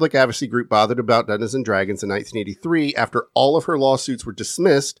founded the public advocacy group Bothered About Dungeons & Dragons in 1983 after all of her lawsuits were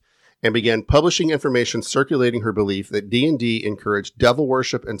dismissed, and began publishing information circulating her belief that D&D encouraged devil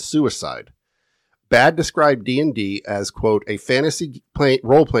worship and suicide. Bad described D&D as, quote, a fantasy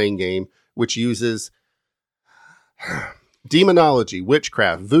role-playing game which uses demonology,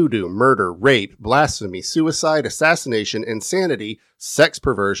 witchcraft, voodoo, murder, rape, blasphemy, suicide, assassination, insanity, sex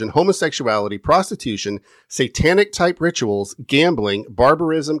perversion, homosexuality, prostitution, satanic-type rituals, gambling,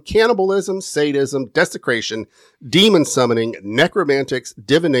 barbarism, cannibalism, sadism, desecration, demon summoning, necromantics,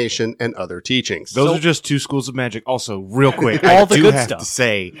 divination, and other teachings. Those are just 2 schools of magic. Also, real quick, All I the do good have stuff. to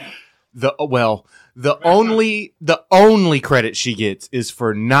say, the only credit she gets is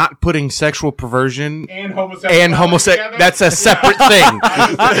for not putting sexual perversion And homosexuality. together? That's a separate thing.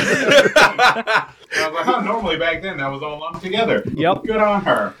 I was like, oh, normally back then that was all lumped together. Yep. Good on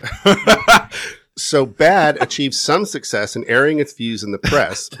her. So Bad achieved some success in airing its views in the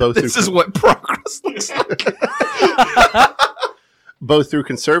press, This is what progress looks like. both through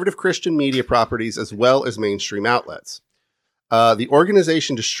conservative Christian media properties as well as mainstream outlets. The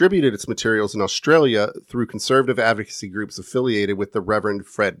organization distributed its materials in Australia through conservative advocacy groups affiliated with the Reverend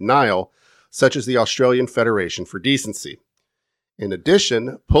Fred Nile, such as the Australian Federation for Decency. In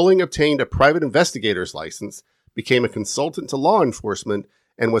addition, Pulling obtained a private investigator's license, became a consultant to law enforcement,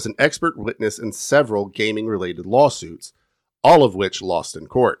 and was an expert witness in several gaming-related lawsuits, all of which lost in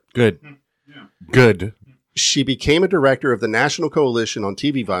court. Good. Yeah. Good. She became a director of the National Coalition on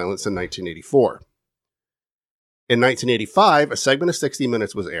TV Violence in 1984. In 1985, a segment of 60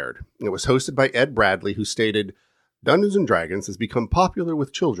 Minutes was aired. It was hosted by Ed Bradley, who stated, "Dungeons & Dragons has become popular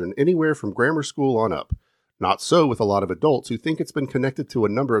with children anywhere from grammar school on up. Not so with a lot of adults who think it's been connected to a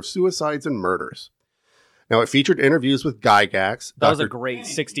number of suicides and murders." Now, it featured interviews with Gygax. That was a great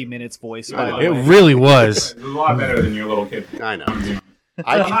 60 Minutes voice, by the It way. really was. It's a lot better than your little kid. I know.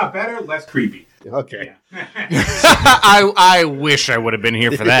 A lot better, less creepy. Okay. I wish I would have been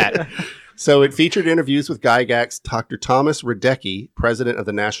here for that. So it featured interviews with Gygax, Dr. Thomas Radecki, president of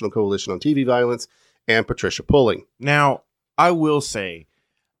the National Coalition on TV Violence, and Patricia Pulling. Now, I will say,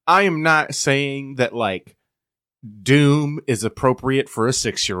 I am not saying that, like, Doom is appropriate for a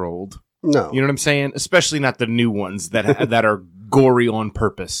 6-year-old. No. You know what I'm saying? Especially not the new ones that are gory on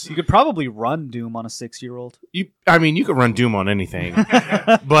purpose. You could probably run Doom on a 6-year-old. You could run Doom on anything.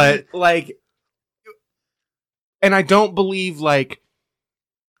 But, like, and I don't believe, like,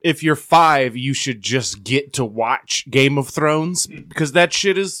 if you're 5, you should just get to watch Game of Thrones, because that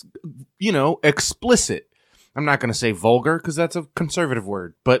shit is, explicit. I'm not going to say vulgar, because that's a conservative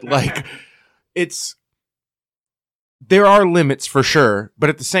word, but, like, there are limits for sure, but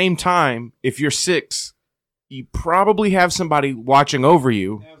at the same time, if you're 6, you probably have somebody watching over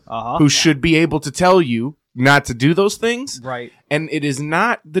you who should be able to tell you not to do those things. Right. And it is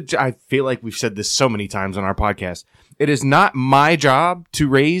not I feel like we've said this so many times on our podcast. It is not my job to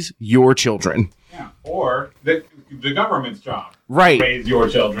raise your children. Yeah. Or the government's job. Right. To raise your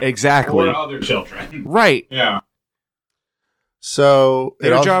children. Exactly. Or other children. Right. Yeah. So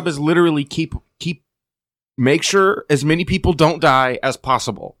their job is literally make sure as many people don't die as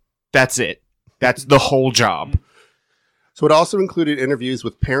possible. That's it. That's the whole job. So it also included interviews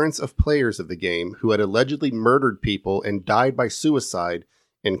with parents of players of the game who had allegedly murdered people and died by suicide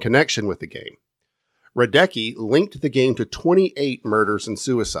in connection with the game. Radecki linked the game to 28 murders and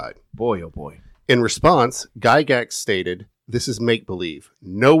suicide. Boy, oh boy. In response, Gygax stated, "This is make-believe.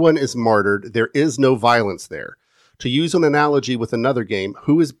 No one is martyred. There is no violence there. To use an analogy with another game,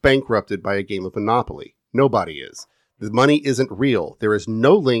 who is bankrupted by a game of Monopoly? Nobody is. The money isn't real. There is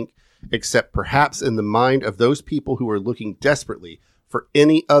no link except perhaps in the mind of those people who are looking desperately for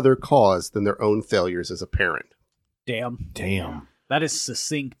any other cause than their own failures as a parent." Damn. That is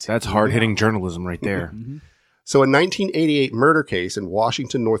succinct. That's hard-hitting journalism right there. So a 1988 murder case in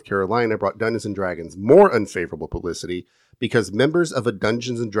Washington, North Carolina brought Dungeons & Dragons more unfavorable publicity because members of a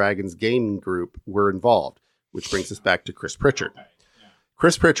Dungeons & Dragons gaming group were involved, which brings us back to Chris Pritchard.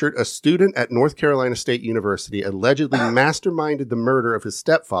 Chris Pritchard, a student at North Carolina State University, allegedly masterminded the murder of his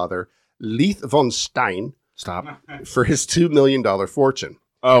stepfather, Leith von Stein, for his $2 million fortune.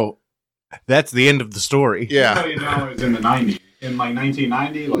 Oh, that's the end of the story. Yeah. $2 million in the 90s. In like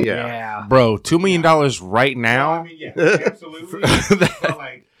 1990. Like, Yeah. Bro, $2 million right now? I mean, yeah, absolutely. But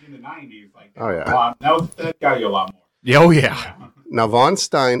like in the 90s, like Oh, yeah. that got you a lot more. Oh, yeah. Now, von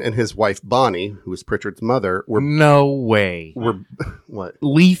Stein and his wife, Bonnie, who was Pritchard's mother, were... No way. What?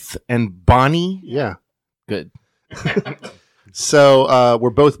 Leith and Bonnie? Yeah. Good. So, were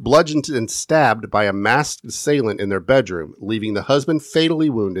both bludgeoned and stabbed by a masked assailant in their bedroom, leaving the husband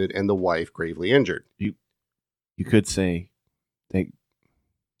fatally wounded and the wife gravely injured. You could say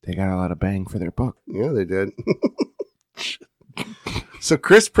they got a lot of bang for their buck. Yeah, they did. So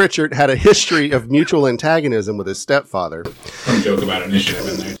Chris Pritchard had a history of mutual antagonism with his stepfather. Some joke about initiative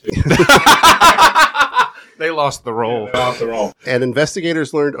in there too. They lost the role. They lost the role. And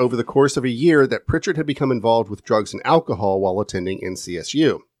investigators learned over the course of a year that Pritchard had become involved with drugs and alcohol while attending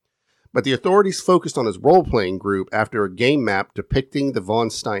NCSU. But the authorities focused on his role-playing group after a game map depicting the Von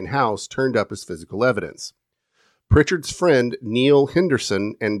Stein house turned up as physical evidence. Pritchard's friend Neil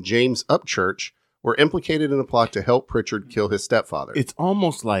Henderson and James Upchurch were implicated in a plot to help Pritchard kill his stepfather. It's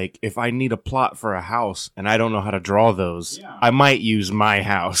almost like if I need a plot for a house and I don't know how to draw those, I might use my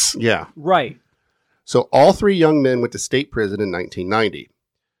house. Yeah. Right. So all three young men went to state prison in 1990.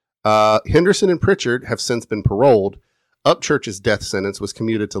 Henderson and Pritchard have since been paroled. Upchurch's death sentence was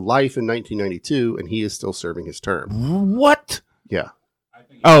commuted to life in 1992, and he is still serving his term. What? Yeah.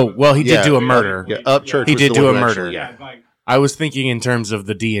 Oh, well, he Yeah. did do a murder. Yeah, Upchurch He was did the do one a who murder. actually- Yeah, it's like I was thinking in terms of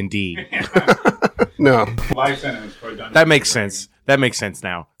the D&D. No. life sentence for Dungeons That makes and Dragons. sense. That makes sense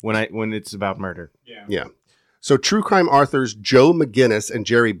now when it's about murder. Yeah. Yeah. So true crime authors Joe McGinnis and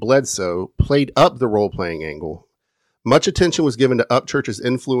Jerry Bledsoe played up the role-playing angle. Much attention was given to Upchurch's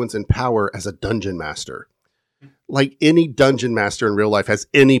influence and power as a dungeon master. Like any dungeon master in real life has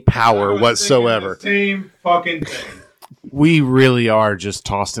any power I was whatsoever. thinking the same fucking thing. We really are just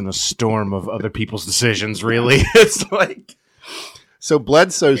tossed in a storm of other people's decisions, really. It's like, So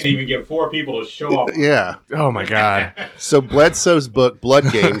Bledsoe's Can't even get 4 people to show up. yeah. oh my God. So Bledsoe's book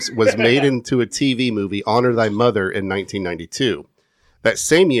Blood Games was made into a TV movie, Honor Thy Mother, in 1992. That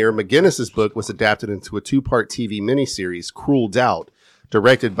same year, McGinnis's book was adapted into a 2-part TV miniseries, Cruel Doubt,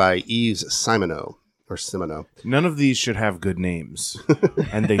 directed by Yves Simoneau. None of these should have good names.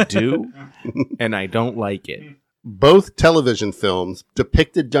 And they do, and I don't like it. Both television films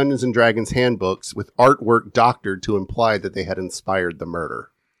depicted Dungeons and Dragons handbooks with artwork doctored to imply that they had inspired the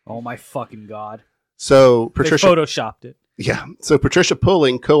murder. Oh my fucking god. So They Patricia, photoshopped it. yeah. So Patricia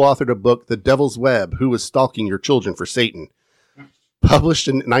Pulling co-authored a book, The Devil's Web: Who Was Stalking Your Children for Satan, published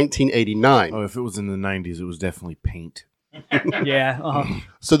in 1989. Oh, if it was in the 90s, it was definitely paint. Yeah.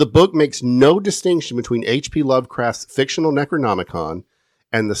 So the book makes no distinction between H.P. Lovecraft's fictional Necronomicon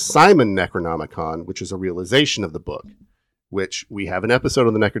and the Simon Necronomicon, which is a realization of the book, which we have an episode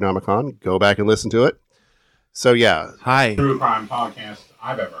on the Necronomicon. Go back and listen to it. So yeah, Hi. True crime podcast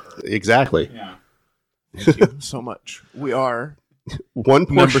I've ever heard. exactly. Yeah. Thank you so much. We are One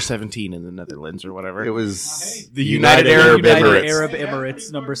portion, number 17 in the Netherlands or whatever. it was The United Arab United Emirates. Arab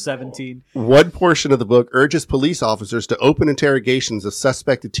Emirates, number 17. One portion of the book urges police officers to open interrogations of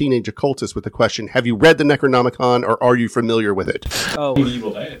suspected teenage occultists with the question, have you read the Necronomicon or are you familiar with it? Oh,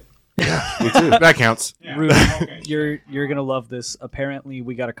 Evil Dead. That counts. Yeah. Ruben, Okay. you're gonna love this. Apparently,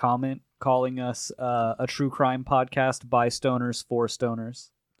 we got a comment calling us a true crime podcast by stoners for stoners.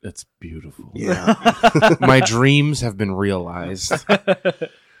 That's beautiful. Yeah. My dreams have been realized.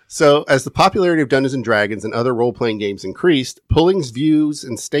 So, as the popularity of Dungeons and Dragons and other role-playing games increased, Pulling's views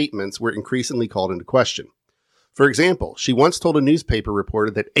and statements were increasingly called into question. For example, she once told a newspaper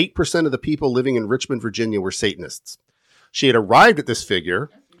reporter that 8% of the people living in Richmond, Virginia were Satanists. She had arrived at this figure,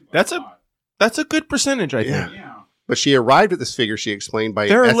 That's a good percentage, I think. Yeah. but she arrived at this figure, she explained, by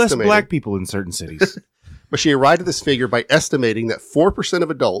There are less estimating... black people in certain cities. But she arrived at this figure by estimating that 4% of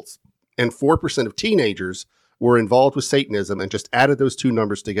adults and 4% of teenagers were involved with Satanism and just added those two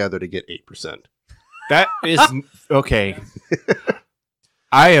numbers together to get 8%. That is okay.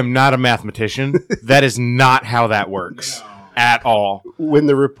 I am not a mathematician. That is not how that works at all. When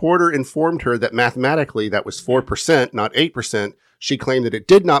the reporter informed her that mathematically that was 4%, not 8%, she claimed that it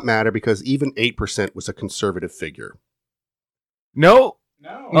did not matter because even 8% was a conservative figure. No.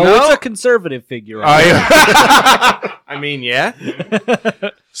 No. Oh, No. it's a conservative figure. Right? I mean, yeah.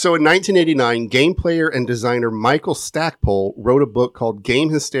 So in 1989, game player and designer Michael Stackpole wrote a book called Game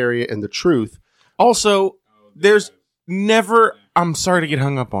Hysteria and the Truth. Also, there's never, I'm sorry to get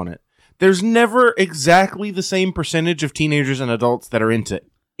hung up on it. There's never exactly the same percentage of teenagers and adults that are into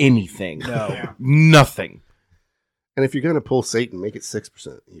anything. No. Nothing. And if you're going to pull Satan, make it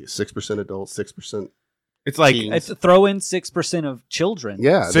 6%. 6% adults, 6%. It's like, Teens. It's throw in 6% of children.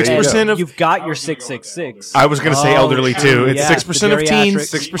 Yeah. there you go. 6% of, You've got your 666. I was going to say Oh, elderly too. It's yeah, 6% of the teens,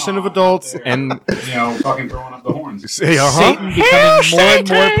 geriatrics. 6% of adults, and Fucking throwing up the horns. Satan becoming more and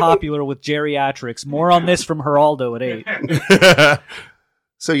more popular with geriatrics. More on this from Geraldo at 8.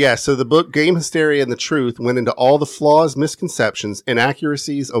 So the book Game Hysteria and the Truth went into all the flaws, misconceptions,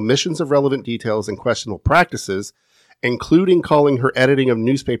 inaccuracies, omissions of relevant details, and questionable practices, including calling her editing of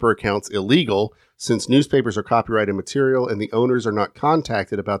newspaper accounts illegal, since newspapers are copyrighted material and the owners are not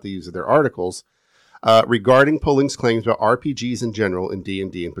contacted about the use of their articles, regarding Pulling's claims about RPGs in general and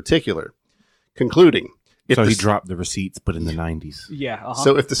D&D in particular. Concluding, So he dropped the receipts, but in the 90s. Yeah. Uh-huh.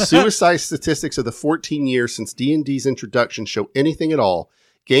 So if the suicide statistics of the 14 years since D&D's introduction show anything at all,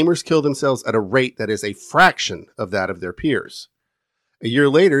 gamers kill themselves at a rate that is a fraction of that of their peers. A year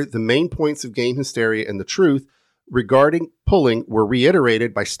later, the main points of game hysteria and the truth regarding pulling were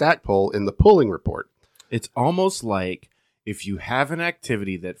reiterated by Stackpole in the Pulling Report. It's almost like if you have an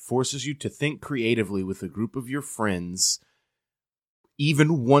activity that forces you to think creatively with a group of your friends,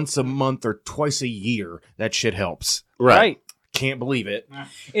 even once a month or twice a year, that shit helps. Right. Can't believe it.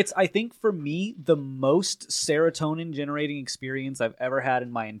 It's, I think, for me, the most serotonin generating experience I've ever had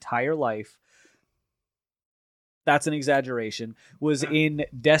in my entire life. That's an exaggeration. Was in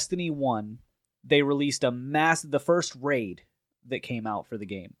Destiny 1. They released the first raid that came out for the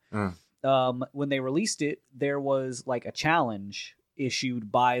game. When they released it, there was like a challenge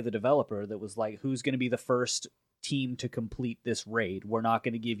issued by the developer that was like, who's going to be the first team to complete this raid? We're not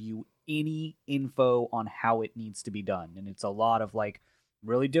going to give you any info on how it needs to be done. And it's a lot of like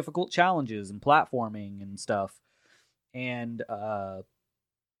really difficult challenges and platforming and stuff. And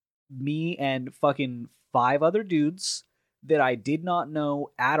me and fucking 5 other dudes that I did not know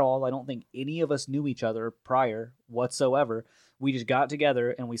at all. I don't think any of us knew each other prior whatsoever. We just got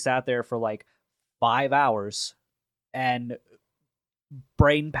together and we sat there for like 5 hours and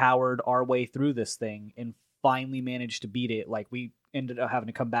brain powered our way through this thing and finally managed to beat it. Like, we ended up having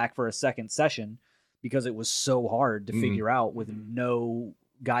to come back for a second session because it was so hard to figure out with no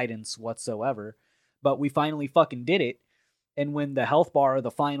guidance whatsoever. But we finally fucking did it. And when the health bar,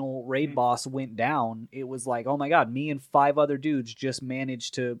 the final raid boss, went down, it was like, oh my God, me and 5 other dudes just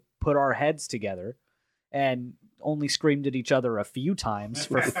managed to put our heads together and only screamed at each other a few times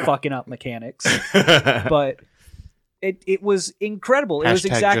for fucking up mechanics. But it was incredible. It was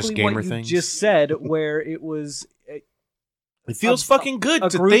exactly what you just said, where it was... It feels fucking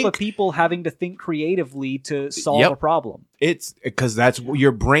good to group think of people having to think creatively to solve a problem. It's because that's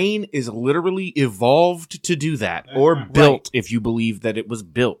your brain is literally evolved to do that, or built if you believe that it was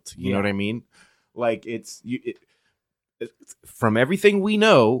built. You know what I mean? Like from everything we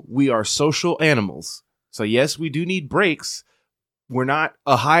know, we are social animals. So yes, we do need breaks. We're not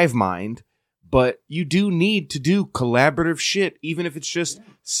a hive mind, but you do need to do collaborative shit, even if it's just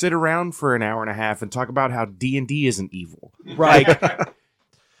sit around for an hour and a half and talk about how D&D isn't evil. Right.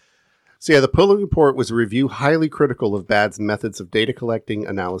 So yeah, the Pulling Report was a review highly critical of BAD's methods of data collecting,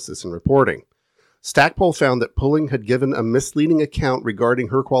 analysis, and reporting. Stackpole found that Pulling had given a misleading account regarding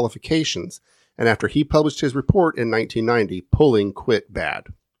her qualifications, and after he published his report in 1990, Pulling quit BAD.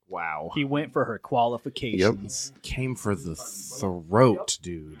 Wow. He went for her qualifications. Came for the throat,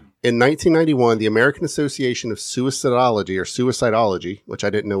 dude. In 1991, the American Association of Suicidology, which I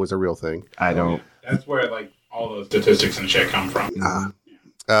didn't know was a real thing. I don't. That's where like all those statistics and shit come from.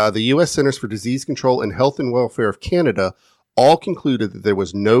 The U.S. Centers for Disease Control and Health and Welfare of Canada all concluded that there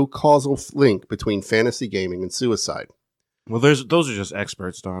was no causal link between fantasy gaming and suicide. Well, those are just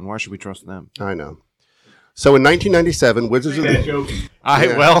experts, Don. Why should we trust them? I know. So in 1997, Wizards of the...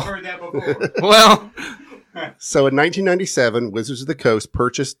 I've heard that before. Well... So in 1997, Wizards of the Coast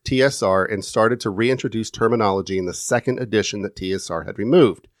purchased TSR and started to reintroduce terminology in the second edition that TSR had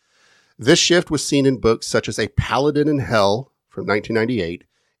removed. This shift was seen in books such as A Paladin in Hell from 1998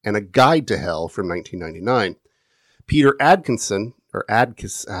 and A Guide to Hell from 1999. Peter Adkison,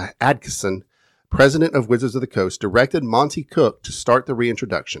 president of Wizards of the Coast, directed Monty Cook to start the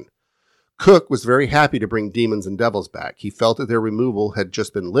reintroduction. Cook was very happy to bring demons and devils back. He felt that their removal had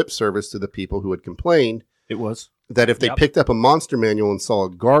just been lip service to the people who had complained. It was. That if they picked up a monster manual and saw a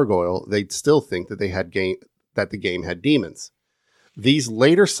gargoyle, they'd still think that that the game had demons. These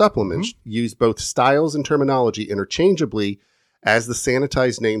later supplements used both styles and terminology interchangeably, as the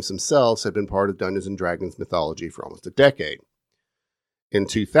sanitized names themselves had been part of Dungeons & Dragons mythology for almost a decade. In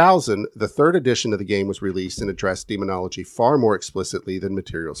 2000, the third edition of the game was released and addressed demonology far more explicitly than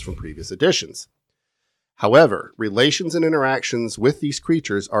materials from previous editions. However, relations and interactions with these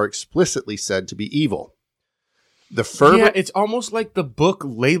creatures are explicitly said to be evil. It's almost like the book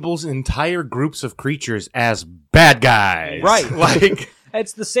labels entire groups of creatures as bad guys. Right. Like...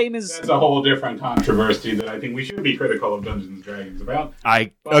 It's the same as... That's a whole different controversy that I think we should be critical of Dungeons & Dragons about.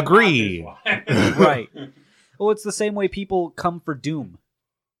 I agree. Right. Well, it's the same way people come for Doom.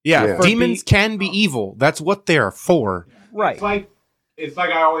 Yeah. Demons can be evil. That's what they're for. Right. It's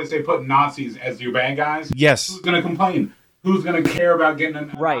like I always say, put Nazis as your bad guys. Yes. Who's going to complain? Who's going to care about getting a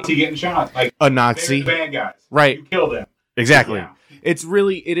Nazi getting shot? Like a Nazi. They're the bad guys. Right. You kill them. Exactly. Yeah.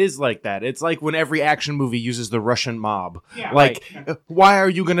 It is like that. It's like when every action movie uses the Russian mob. Yeah, like, why are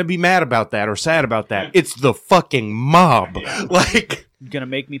you going to be mad about that or sad about that? It's the fucking mob. Yeah. Like, you're going to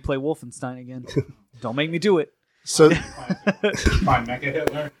make me play Wolfenstein again. Don't make me do it. So Find Mecha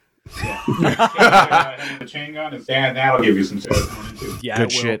Hitler. Yeah. Him with the chain gun. That'll give you some serotonin too. Yeah,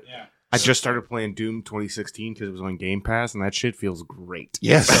 Good it will. shit. Yeah. I just started playing Doom 2016 because it was on Game Pass, and that shit feels great.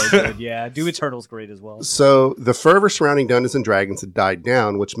 yes. So good. Yeah, Doom Eternal's great as well. So the fervor surrounding Dungeons and Dragons had died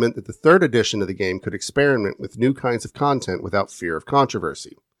down, which meant that the third edition of the game could experiment with new kinds of content without fear of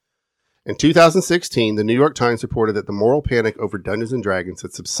controversy. In 2016, the New York Times reported that the moral panic over Dungeons and Dragons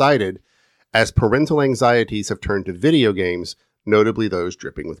had subsided as parental anxieties have turned to video games, notably those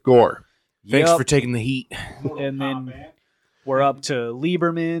dripping with gore. Thanks Yep. for taking the heat. And then we're up to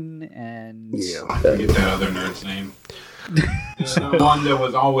Lieberman and I forget that other nerd's name. The one that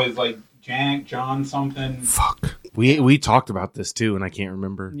was always like John something. Fuck. We talked about this too, and I can't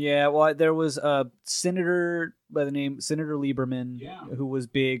remember. Yeah, well, there was a senator by the name Senator Lieberman who was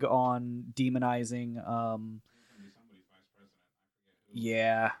big on demonizing.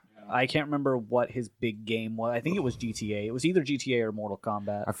 Yeah, I can't remember what his big game was. I think it was GTA. It was either GTA or Mortal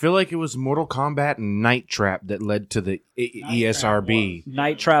Kombat. I feel like it was Mortal Kombat and Night Trap that led to the ESRB.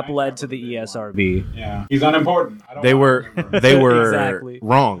 Night Trap led to the ESRB. Yeah, he's unimportant. I don't They wanna were remember. they were Exactly.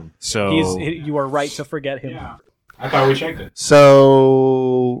 wrong. So You are right to forget him. Yeah, I thought we checked it.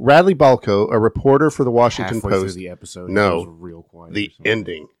 So Radley Balco, a reporter for the Washington halfway through Post, the episode, No. it was real quiet. the or something.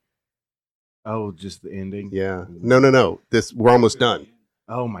 ending. Oh, just the ending. Yeah. No. We're almost done.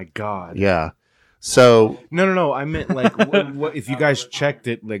 Oh my god. Yeah. So No. I meant like, what if you guys checked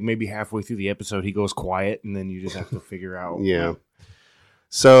it? Like maybe halfway through the episode, he goes quiet, and then you just have to figure out. yeah.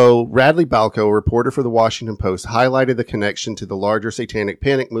 So Radley Balco, a reporter for the Washington Post, highlighted the connection to the larger Satanic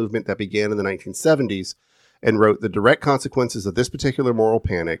Panic movement that began in the 1970s and wrote the direct consequences of this particular moral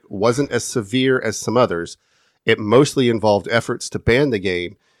panic wasn't as severe as some others. It mostly involved efforts to ban the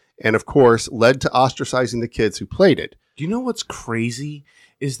game and, of course, led to ostracizing the kids who played it. Do you know what's crazy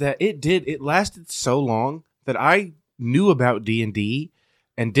is that it lasted so long that I knew about D&D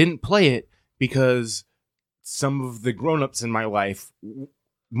and didn't play it because some of the grown-ups in my life,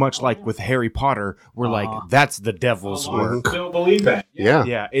 much like with Harry Potter, were like, that's the devil's I work. still believe that. Yeah.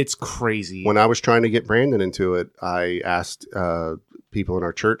 Yeah, it's crazy. When I was trying to get Brandon into it, I asked people in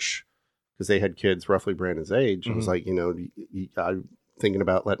our church, because they had kids roughly Brandon's age. I was like, I'm thinking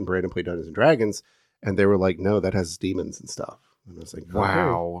about letting Brandon play Dungeons and Dragons. And they were like, no, that has demons and stuff. And I was like,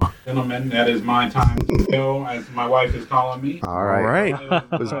 wow. Okay. Gentlemen, that is my time to go, as my wife is calling me. All right.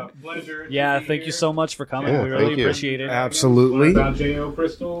 It was a pleasure. to Yeah, be thank you here. so much for coming. Yeah, we really thank you. appreciate it. Absolutely. Learned about J.O.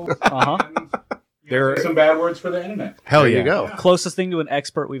 Crystal. Uh-huh. There- Some bad words for the internet. Hell There yeah. you go. Closest thing to an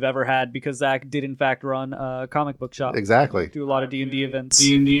expert we've ever had, because Zach did in fact run a comic book shop. Exactly. Do a lot of D&D events.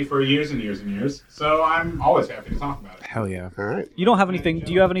 D&D for years and years and years. So I'm always happy to talk about it. Hell yeah. All right. You don't have anything.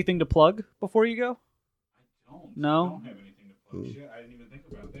 Do you have anything to plug before you go? No? I don't have anything to plug. Shit, I didn't even think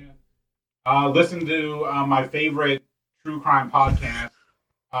about that. Listen to my favorite true crime podcast,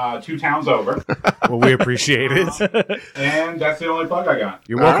 Two Towns Over. Well, we appreciate it. And that's the only plug I got.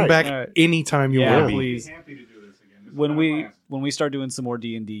 You're welcome right. back All right. anytime you Yeah, want to be. please. Happy to do this again. This is When my we last. when we start doing some more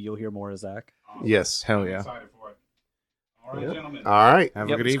D&D, you'll hear more of Zach. Yes. Hell I'm yeah. excited for it. All right, gentlemen. All right. Have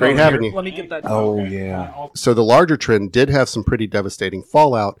Yep, a good it's evening. great having you. Let me get that. Oh, Okay. yeah. So the larger trend did have some pretty devastating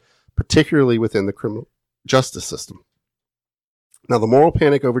fallout, particularly within the criminal justice system. Now, the moral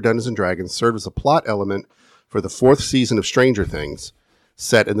panic over Dungeons and Dragons served as a plot element for the fourth season of Stranger Things,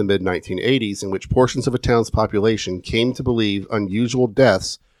 set in the mid-1980s, in which portions of a town's population came to believe unusual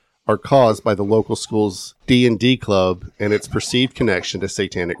deaths are caused by the local school's D&D club and its perceived connection to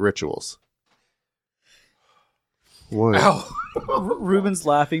satanic rituals. What? Ruben's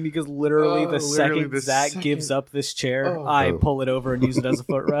laughing because literally the literally second the Zach second- gives up this chair, I pull it over and use it as a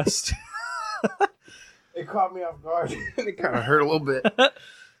footrest. It caught me off guard. It kind of hurt a little bit.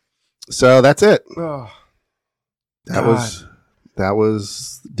 So that's it. Oh, That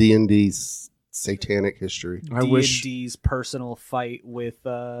was D&D's satanic history. I wish D&D's personal fight with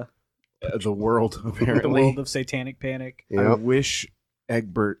the world, the apparently. world of Satanic Panic. I Yep. wish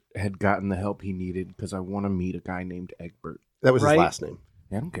Egbert had gotten the help he needed because I want to meet a guy named Egbert. That was Right. his last name.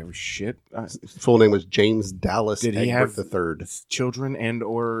 I don't give a shit. His full name was James Dallas Did he Egbert have III. children and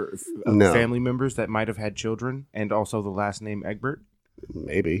or No. family members that might have had children and also the last name Egbert?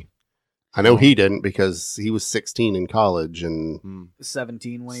 Maybe. I know he didn't because he was 16 in college and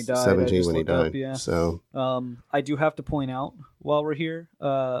 17 when he died. I 17 just when he looked up, died. yeah. So, I do have to point out while we're here,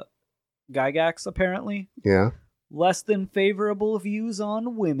 Gygax apparently yeah. less than favorable views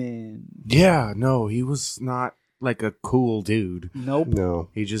on women. Yeah, no, he was not like a cool dude. Nope. No.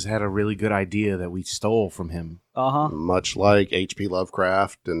 He just had a really good idea that we stole from him. Uh-huh. Much like H.P.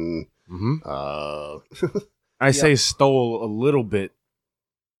 Lovecraft and Mm-hmm. uh I say stole a little bit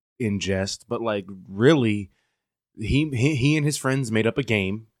in jest, but like really, he and his friends made up a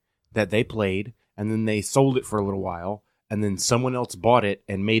game that they played, and then they sold it for a little while, and then someone else bought it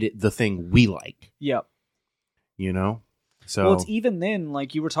and made it the thing we like. Yep. You know? So Well, it's even then,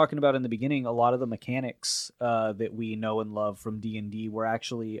 like you were talking about in the beginning, a lot of the mechanics that we know and love from D&D were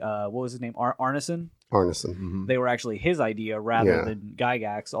actually, what was his name? Arneson? Arneson. Mhm. They were actually his idea rather Yeah. than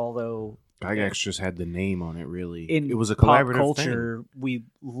Gygax, although Gygax just had the name on it, really. in It was a pop collaborative culture, we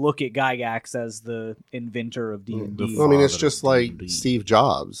look at Gygax as the inventor of D&D. Well, I mean, it's Father just of like D&D. Steve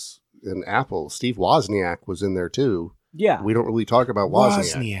Jobs and Apple. Steve Wozniak was in there too. Yeah. We don't really talk about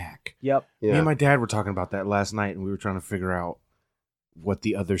Wozniak. Wozniak. Yep. Me Yeah. and my dad were talking about that last night, and we were trying to figure out what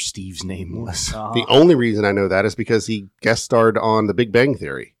the other Steve's name was. Uh-huh. The only reason I know that is because he guest starred on The Big Bang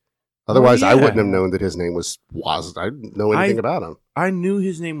Theory. Otherwise, I yeah. wouldn't have known that his name was Woz. I didn't know anything about him. I knew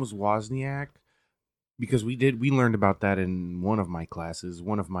his name was Wozniak because we learned about that in one of my classes.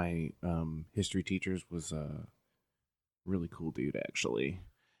 One of my history teachers was a really cool dude, actually,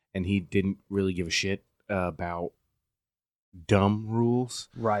 and he didn't really give a shit about dumb rules.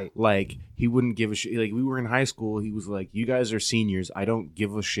 Right. Like, he wouldn't give a shit. Like, we were in high school, he was like, you guys are seniors, I don't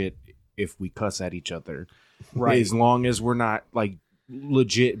give a shit if we cuss at each other, Right. as long as we're not like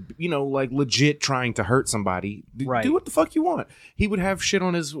legit, legit trying to hurt somebody. Right. Do what the fuck you want. He would have shit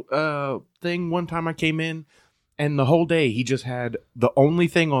on his thing. One time I came in, and the whole day he just had the only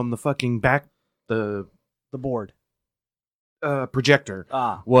thing on the fucking back, the board projector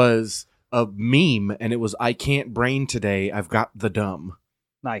was a meme, and it was, I can't brain today, I've got the dumb.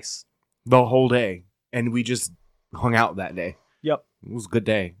 Nice. The whole day. And we just hung out that day. Yep. It was a good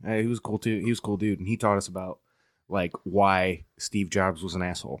day. He was cool too. He was a cool dude, and he taught us about like why Steve Jobs was an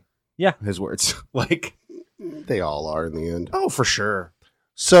asshole. Yeah. His words. Like, They all are in the end. oh, for sure.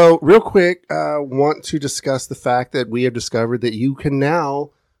 So, real quick, want to discuss the fact that we have discovered that you can now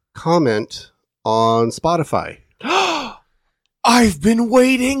comment on Spotify. I've been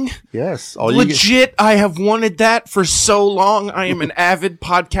waiting. Yes. Legit, I have wanted that for so long. I am an avid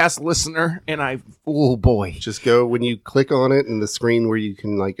podcast listener, and oh boy. Just go when you click on it in the screen where you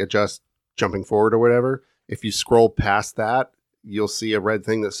can like adjust jumping forward or whatever. If you scroll past that, you'll see a red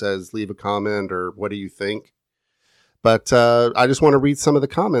thing that says leave a comment or what do you think. But I just want to read some of the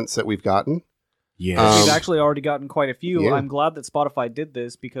comments that we've gotten. Yeah. We've actually already gotten quite a few. Yeah. I'm glad that Spotify did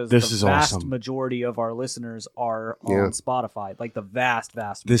this because This the is vast awesome. majority of our listeners are Yeah. on Spotify. Like the vast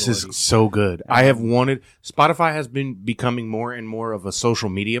majority. This is so good. I have wanted. Spotify has been becoming more and more of a social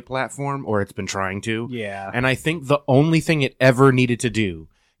media platform, or it's been trying to. Yeah. And I think the only thing it ever needed to do,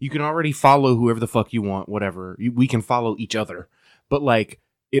 you can already follow whoever the fuck you want, whatever. We can follow each other. But like,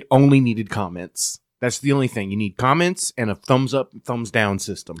 it only needed comments. That's the only thing. You need comments and a thumbs up, thumbs down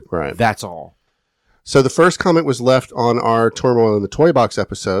system. Right. That's all. So the first comment was left on our Turmoil in the Toy Box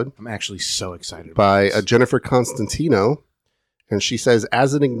episode I'm actually so excited by about this. Jennifer Constantino. And she says,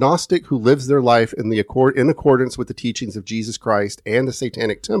 as an agnostic who lives their life in accordance with the teachings of Jesus Christ and the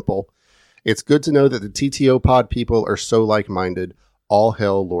Satanic Temple, it's good to know that the TTO pod people are so like-minded. All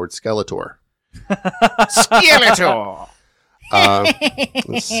hail Lord Skeletor. Skeletor!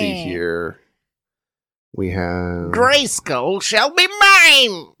 Let's see here. We have... Grayskull shall be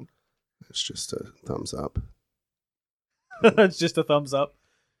mine! It's just a thumbs up. It's just a thumbs up.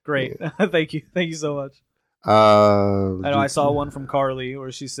 Great. Thank you. Thank you so much. I I know I saw one from Carly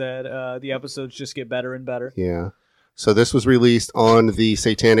where she said the episodes just get better and better. Yeah. So this was released on the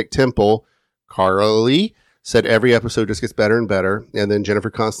Satanic Temple. Carly said every episode just gets better and better. And then Jennifer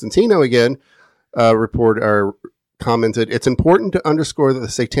Constantino again commented, it's important to underscore that the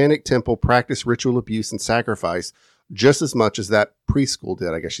Satanic Temple practiced ritual abuse and sacrifice just as much as that preschool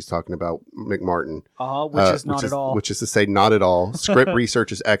did. I guess she's talking about McMartin. Which is not at all. Which is to say not at all. Script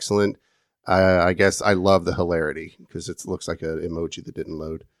research is excellent. I guess I love the hilarity because it looks like an emoji that didn't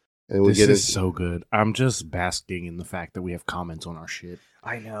load. And we This get is into, so good. I'm just basking in the fact that we have comments on our shit.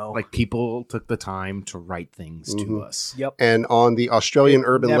 I know. Like, people took the time to write things to Mhm. us. Yep. and on the Australian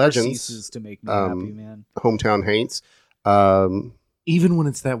Urban Never Legends ceases to make me happy, man. Hometown Haints. Even when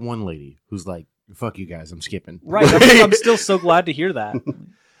it's that one lady who's like, fuck you guys, I'm skipping. Right. I'm still so glad to hear that.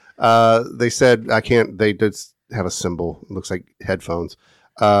 They said I can't. They did have a symbol. It looks like headphones.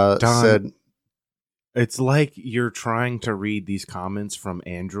 Don, Said it's like you're trying to read these comments from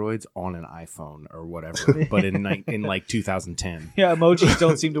androids on an iPhone or whatever, but in like 2010. Yeah, emojis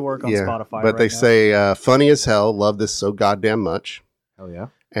don't seem to work on Spotify. but they right now. say funny as hell. Love this so goddamn much. Hell yeah.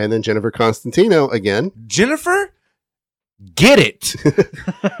 And then Jennifer Constantino again Jennifer, get it.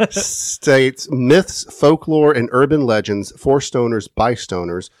 states myths, folklore, and urban legends for stoners by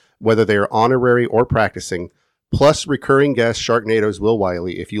stoners, whether they are honorary or practicing, plus recurring guest Sharknado's Will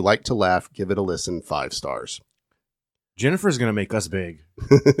Wiley. If you like to laugh, give it a listen. 5 stars. Jennifer's going to make us big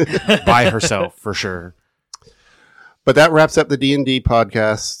by herself, for sure. But that wraps up the D&D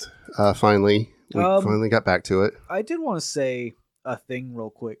podcast. Finally, we finally got back to it. I did want to say a thing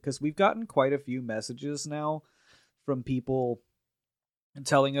real quick, because we've gotten quite a few messages now from people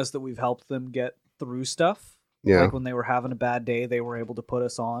telling us that we've helped them get through stuff. Yeah. Like when they were having a bad day, they were able to put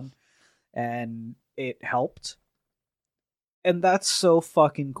us on and it helped. And that's so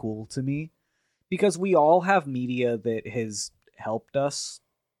fucking cool to me, because we all have media that has helped us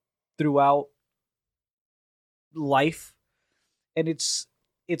throughout life. And it's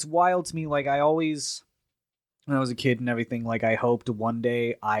wild to me. Like, I always, when I was a kid and everything, like, I hoped one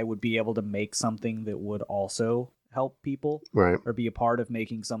day I would be able to make something that would also help people, right? Or be a part of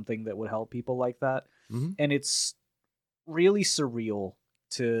making something that would help people like that. Mm-hmm. And it's really surreal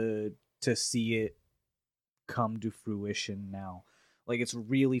to see it come to fruition now. Like, it's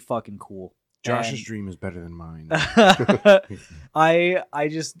really fucking cool. Josh's dream is better than mine. I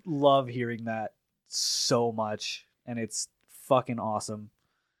just love hearing that so much, and it's fucking awesome.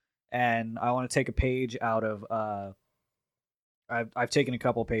 And I want to take a page out of I've taken a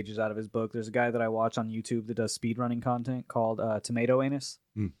couple pages out of his book. There's a guy that I watch on YouTube that does speedrunning content called Tomato Anus.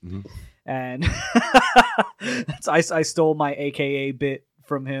 Mm-hmm. And I stole my AKA bit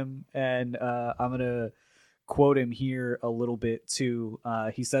from him, and I'm going to quote him here a little bit too.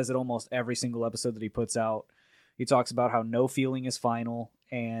 He says it almost every single episode that he puts out. He talks about how no feeling is final,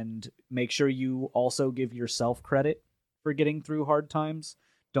 and make sure you also give yourself credit for getting through hard times.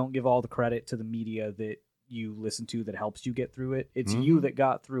 Don't give all the credit to the media that you listen to that helps you get through it. It's you that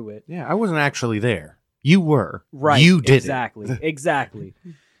got through it. Yeah, I wasn't actually there. You were. Right. You did exactly. it. Exactly.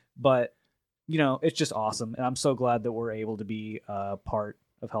 But, you know, it's just awesome. And I'm so glad that we're able to be a part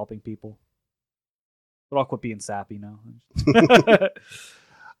of helping people. But I'll quit being sappy now.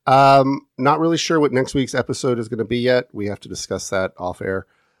 Not really sure what next week's episode is going to be yet. We have to discuss that off air.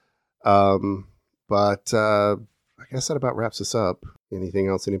 But I guess that about wraps us up. Anything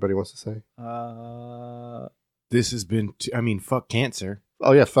else anybody wants to say? This has been, fuck cancer.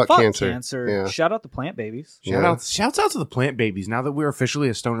 Oh yeah, fuck cancer. Yeah. Shout out the plant babies. Shouts out to the plant babies. Now that we're officially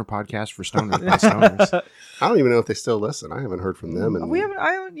a stoner podcast for stoners by stoners. I don't even know if they still listen. I haven't heard from them in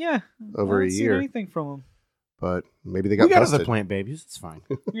I haven't over a seen year. anything from them. But maybe they got We got busted. other plant babies. It's fine.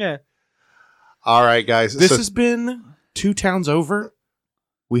 Yeah. All right, guys. This has been 2 Towns Over.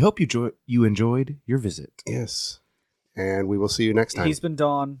 We hope you enjoyed your visit. Yes. And we will see you next time. He's been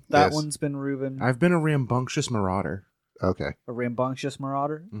Dawn. That Yes. one's been Ruben. I've been a rambunctious marauder. Okay. A rambunctious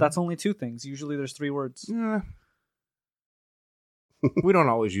marauder. Mm-hmm. That's only 2 things. Usually there's 3 words. Yeah. We don't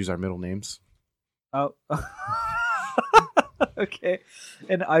always use our middle names. Oh. Okay.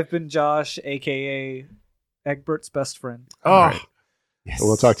 And I've been Josh, a.k.a. Egbert's best friend. Oh. All right. Yes.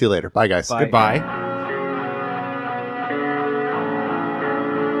 We'll talk to you later. Bye, guys. Bye. Goodbye.